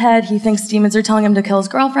in his head. He thinks demons are telling him to kill his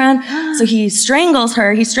girlfriend. So he strangles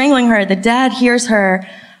her. He's strangling her. The dad hears her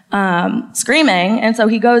screaming, and so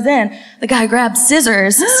he goes in. The guy grabs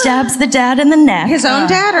scissors, stabs the dad in the neck. His own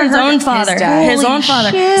dad or his own father? His own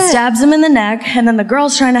father stabs him in the neck, and then the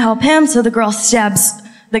girl's trying to help him, so the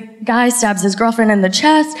guy stabs his girlfriend in the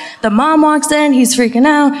chest. The mom walks in. He's freaking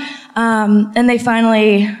out. And they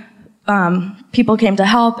finally, people came to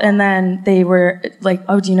help, and then they were like,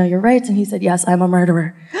 "Oh, do you know your rights?" And he said, "Yes, I'm a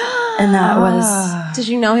murderer." And that was... Did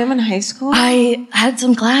you know him in high school? I had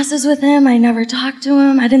some classes with him. I never talked to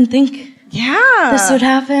him. I didn't think this would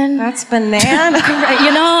happen. That's banana.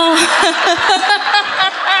 You know?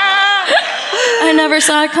 I never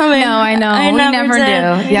saw it coming. No, I know. I We never did.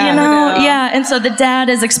 do. Yeah. You know? Yeah. And so the dad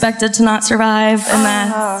is expected to not survive, and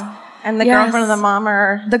that's... And the Yes. girlfriend of the mom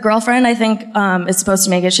are... The girlfriend, I think, is supposed to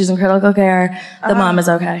make it. She's in critical care. The mom is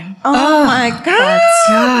okay. Oh my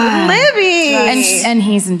God. Libby. And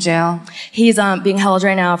he's in jail. He's being held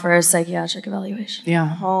right now for a psychiatric evaluation. Yeah.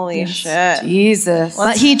 Holy shit. Jesus.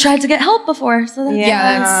 But he tried to get help before, so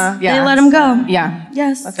that they let him go. Yeah.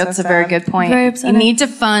 Yes. That's a very good point. Very You upsetting. need to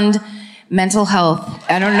fund mental health.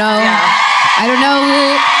 I don't know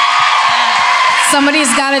who...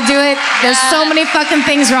 Somebody's got to do it. There's so many fucking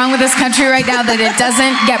things wrong with this country right now that it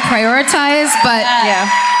doesn't get prioritized. But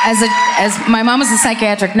as my mom was a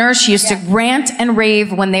psychiatric nurse, she used to rant and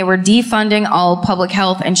rave when they were defunding all public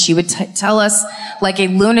health, and she would tell us like a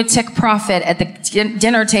lunatic prophet at the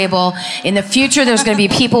dinner table, in the future there's going to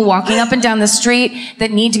be people walking up and down the street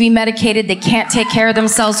that need to be medicated. They can't take care of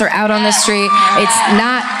themselves. They're out on the street.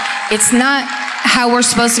 It's not how we're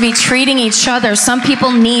supposed to be treating each other. Some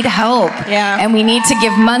people need help. Yeah. And we need to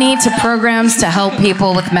give money to programs to help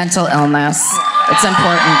people with mental illness. It's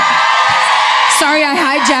important. Sorry I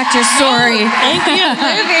hijacked your story. Thank you.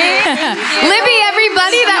 Libby,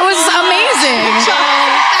 everybody, that was amazing.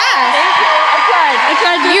 I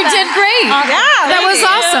tried. You did great. That was Libby.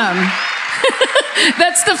 awesome.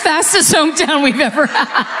 That's the fastest hometown we've ever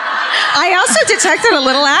had. I also detected a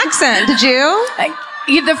little accent. Did you?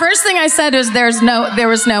 The first thing I said was there was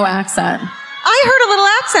no accent. I heard a little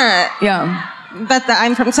accent. Yeah. But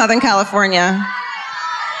I'm from Southern California.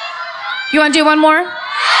 You want to do one more?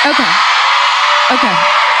 Okay.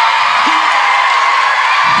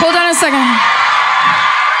 Hold on a second.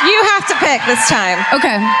 You have to pick this time.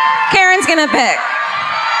 Okay. Karen's gonna pick.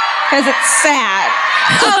 Because it's sad.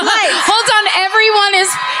 Oh, lights. Hold on. Everyone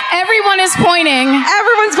is pointing.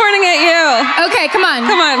 Everyone's pointing at you. Okay, come on.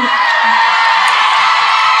 Come on.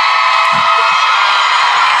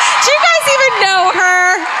 Do you guys even know her?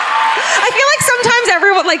 I feel like sometimes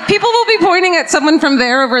like people will be pointing at someone from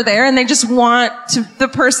there over there, and they just want the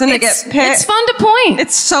person to get picked. It's fun to point.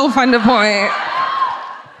 It's so fun to point.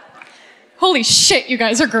 Holy shit, you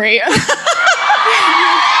guys are great. What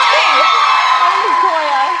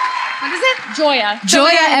is it? Joya.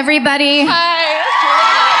 Joya, everybody. Hi.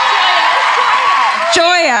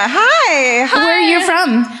 Joya, hi. Where are you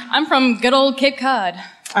from? I'm from good old Cape Cod.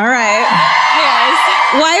 All right. Hey guys.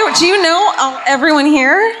 Why do you know everyone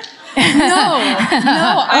here? No,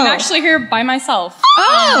 I'm actually here by myself.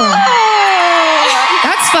 Oh,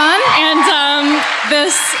 that's fun. And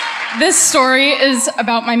this story is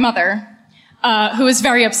about my mother, who is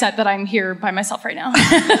very upset that I'm here by myself right now.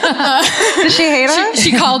 Does she hate us?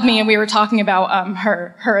 She called me and we were talking about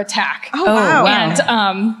her attack. Oh,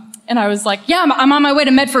 wow. And I was like, yeah, I'm on my way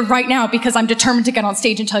to Medford right now because I'm determined to get on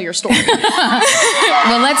stage and tell your story.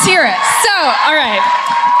 Well, let's hear it. So, all right.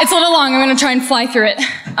 It's a little long. I'm going to try and fly through it.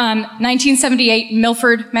 1978,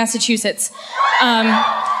 Milford, Massachusetts.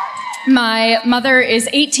 My mother is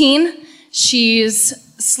 18. She's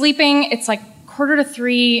sleeping. It's like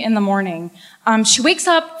 2:45 in the morning. She wakes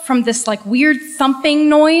up from this like weird thumping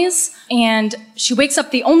noise, and she wakes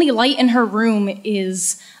up. The only light in her room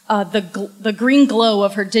is the green glow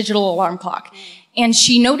of her digital alarm clock. And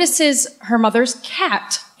she notices her mother's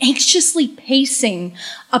cat anxiously pacing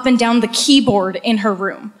up and down the keyboard in her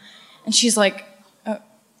room. And she's like,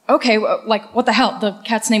 okay, like, what the hell? The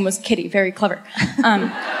cat's name was Kitty, very clever.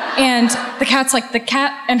 And the cat's like, the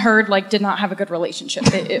cat and her, like, did not have a good relationship.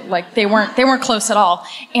 Like, they weren't close at all.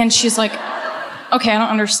 And she's like, okay, I don't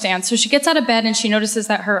understand. So she gets out of bed and she notices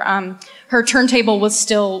that her turntable was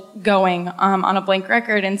still going on a blank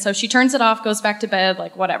record, and so she turns it off, goes back to bed,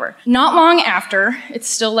 like whatever. Not long after, it's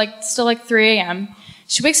still like 3 a.m.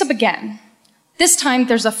 She wakes up again. This time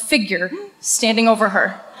there's a figure standing over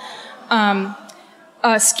her.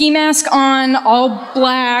 A ski mask on, all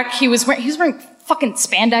black. He was wearing fucking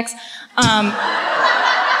spandex.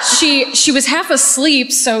 She was half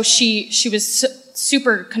asleep, so she was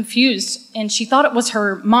super confused, and she thought it was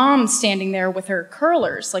her mom standing there with her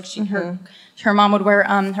curlers, like her mom would wear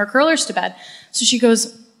her curlers to bed. So she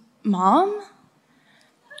goes, "Mom?"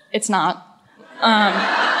 It's not.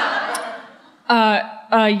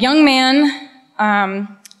 A young man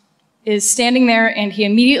is standing there, and he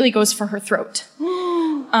immediately goes for her throat.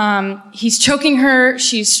 He's choking her,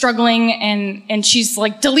 she's struggling, and she's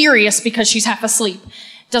like delirious because she's half asleep.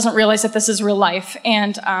 Doesn't realize that this is real life.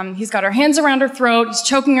 And he's got her hands around her throat, he's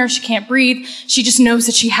choking her, she can't breathe. She just knows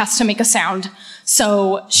that she has to make a sound.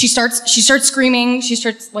 So she starts screaming, she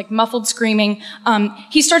starts like muffled screaming.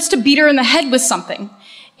 He starts to beat her in the head with something.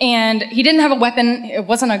 And he didn't have a weapon, it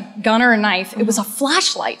wasn't a gun or a knife, it was a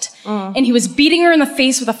flashlight. And he was beating her in the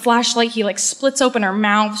face with a flashlight. He like splits open her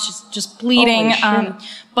mouth, she's just bleeding.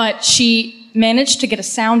 But she managed to get a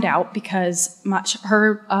sound out because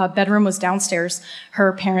her bedroom was downstairs.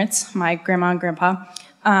 Her parents, my grandma and grandpa,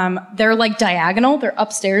 they're like diagonal, they're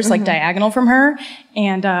upstairs, like diagonal from her.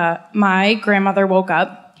 And my grandmother woke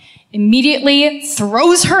up, immediately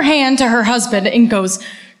throws her hand to her husband and goes,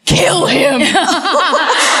 "Kill him!" She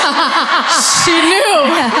knew.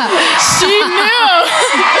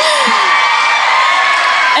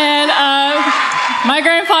 And my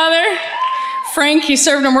grandfather, Frank, he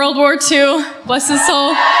served in World War II. Bless his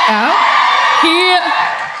soul.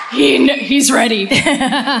 He's ready.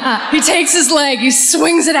 He takes his leg, he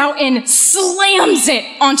swings it out and slams it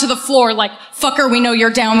onto the floor like, "Fucker, we know you're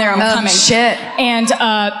down there, I'm coming." Shit. And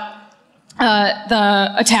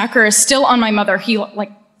the attacker is still on my mother. He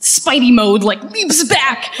like Spidey mode, like leaps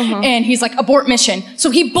back, and he's like, "Abort mission." So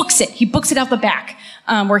he books it out the back,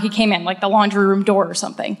 where he came in, like the laundry room door or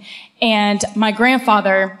something. And my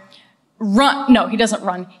grandfather he doesn't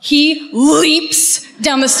run. He leaps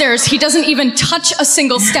down the stairs. He doesn't even touch a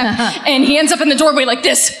single step, and he ends up in the doorway like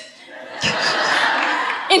this.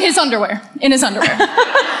 In his underwear.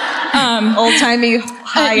 Old-timey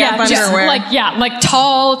high-up underwear. Like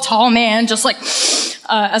tall man, just like,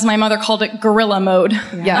 as my mother called it, gorilla mode.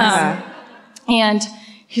 Yes. And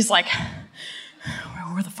he's like,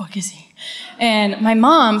 where the fuck is he? And my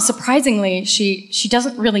mom, surprisingly, she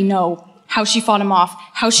doesn't really know how she fought him off,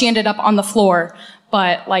 how she ended up on the floor,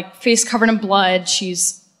 but like face covered in blood,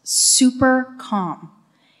 she's super calm.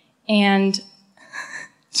 And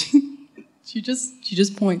she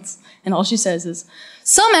just points, and all she says is,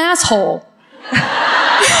 "Some asshole."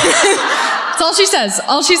 That's all she says.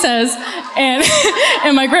 And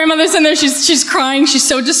my grandmother's in there, she's crying, she's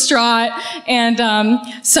so distraught. And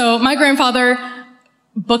so my grandfather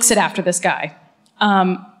books it after this guy.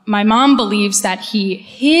 My mom believes that he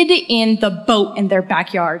hid in the boat in their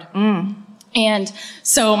backyard. And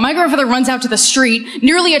so my grandfather runs out to the street,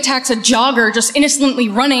 nearly attacks a jogger just innocently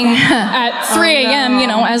running at 3 a.m., you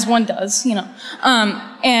know, as one does, you know.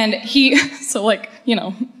 And he, so like, you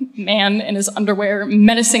know, man in his underwear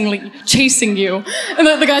menacingly chasing you.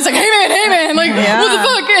 And the guy's like, hey man, like, what the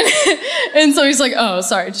fuck? And so he's like, oh,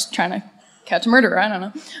 sorry, just trying to catch a murderer, I don't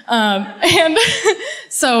know. And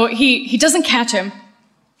so he doesn't catch him.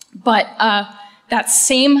 But that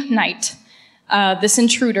same night, this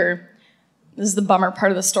intruder, this is the bummer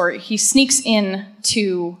part of the story, he sneaks in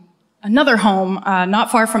to another home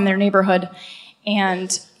not far from their neighborhood,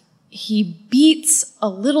 and he beats a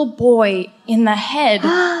little boy in the head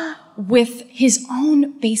with his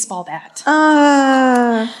own baseball bat.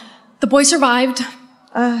 The boy survived,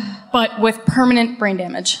 but with permanent brain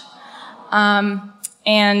damage.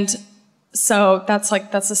 And so that's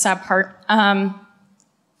the sad part.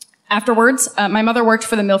 Afterwards, my mother worked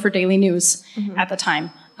for the Milford Daily News at the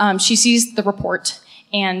time. She sees the report,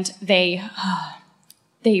 and they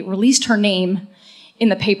released her name in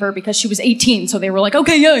the paper because she was 18. So they were like,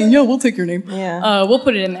 okay, yeah, we'll take your name. Yeah. We'll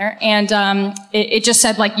put it in there. And it just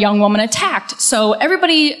said like young woman attacked. So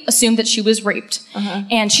everybody assumed that she was raped.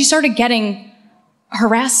 And she started getting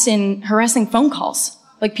harassing phone calls.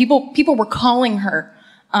 Like people were calling her,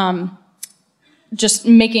 just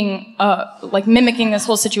making, like mimicking this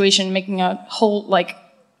whole situation, making a whole like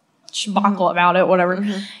shabacle about it, whatever.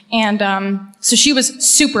 And so she was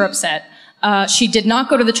super upset. She did not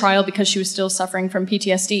go to the trial because she was still suffering from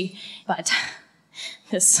PTSD. But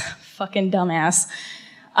this fucking dumbass,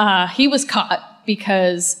 he was caught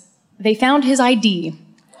because they found his ID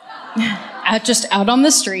just out on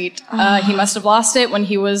the street. He must have lost it when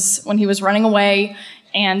he was running away,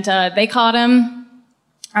 and they caught him.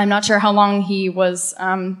 I'm not sure how long he was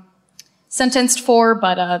sentenced for,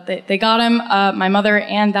 but they got him. My mother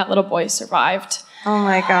and that little boy survived. Oh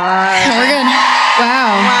my God. We're good.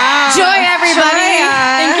 Wow. Joy, everybody. Joy.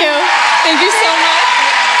 Thank you. Thank you so much.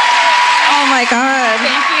 Oh my God.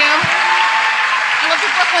 Thank you. I love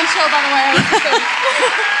the Brooklyn show, by the way.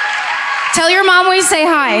 Tell your mom we say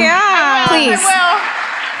hi. Yeah. Please.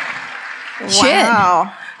 I will. Shit.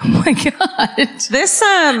 Wow. Oh my God. This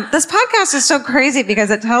podcast is so crazy because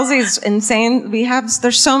it tells these insane,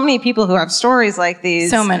 there's so many people who have stories like these.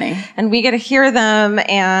 So many. And we get to hear them,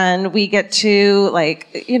 and we get to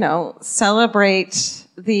like, you know, celebrate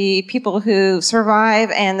the people who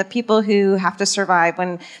survive and the people who have to survive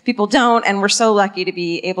when people don't. And we're so lucky to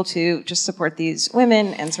be able to just support these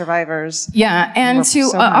women and survivors. Yeah. And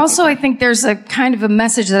also, I think there's a kind of a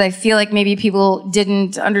message that I feel like maybe people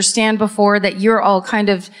didn't understand before, that you're all kind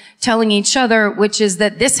of telling each other, which is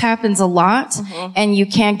that this happens a lot and you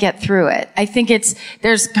can't get through it. I think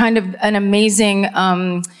there's kind of an amazing,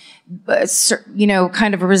 you know,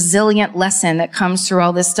 kind of a resilient lesson that comes through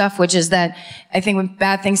all this stuff, which is that I think when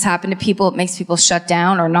bad things happen to people, it makes people shut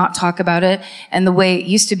down or not talk about it. And the way it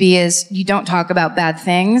used to be is you don't talk about bad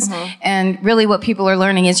things. And really what people are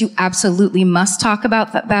learning is you absolutely must talk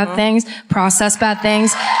about bad things, process bad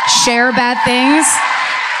things, share bad things.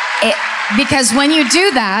 Because when you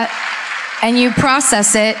do that and you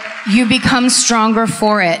process it, you become stronger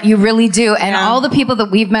for it. You really do. And all the people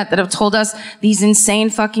that we've met that have told us these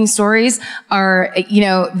insane fucking stories are, you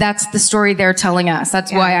know, that's the story they're telling us.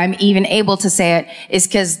 That's why I'm even able to say it, is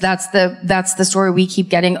because that's the story we keep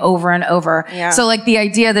getting over and over. So like the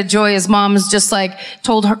idea that Joy's mom's just like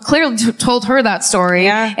clearly told her that story.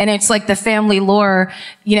 And it's like the family lore,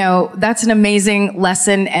 you know, that's an amazing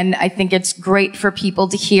lesson. And I think it's great for people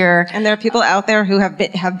to hear. And there are people out there who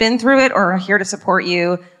have been through it or are here to support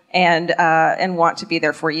you and want to be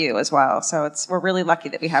there for you as well. So we're really lucky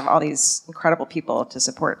that we have all these incredible people to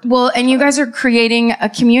support. Well, and you guys are creating a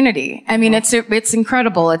community. I mean, it's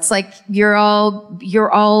incredible. It's like you're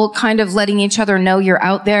all kind of letting each other know you're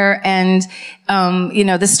out there. And, you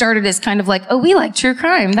know, this started as kind of like, oh, we like true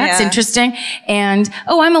crime. That's interesting. And,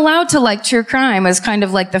 oh, I'm allowed to like true crime, as kind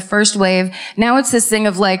of like the first wave. Now it's this thing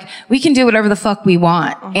of like, we can do whatever the fuck we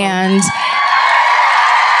want. And,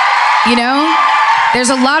 you know, there's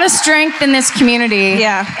a lot of strength in this community.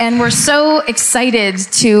 Yeah. And we're so excited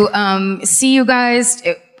to see you guys.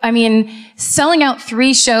 I mean, selling out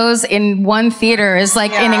 3 shows in one theater is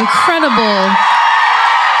like an incredible.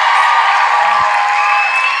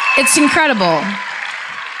 It's incredible.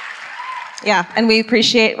 Yeah, and we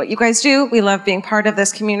appreciate what you guys do. We love being part of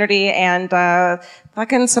this community, and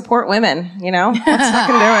fucking support women, you know? Let's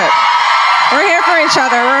fucking do it. We're here for each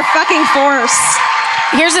other. We're a fucking force.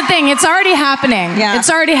 Here's the thing. It's already happening. Yeah. It's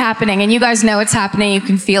already happening. And you guys know it's happening. You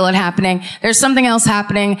can feel it happening. There's something else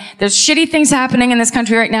happening. There's shitty things happening in this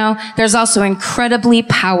country right now. There's also incredibly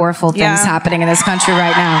powerful things happening in this country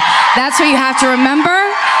right now. That's what you have to remember.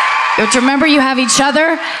 You have to remember you have each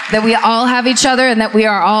other, that we all have each other, and that we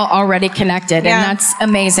are all already connected. Yeah. And that's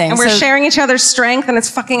amazing. And we're sharing each other's strength, and it's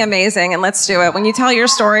fucking amazing. And let's do it. When you tell your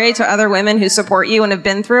story to other women who support you and have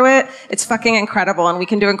been through it, it's fucking incredible. And we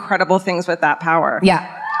can do incredible things with that power. Yeah.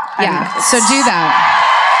 Yeah. So do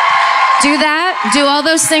that. Do that. Do all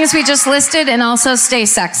those things we just listed, and also stay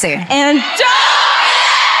sexy. And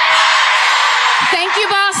thank you,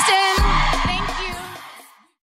 Boston.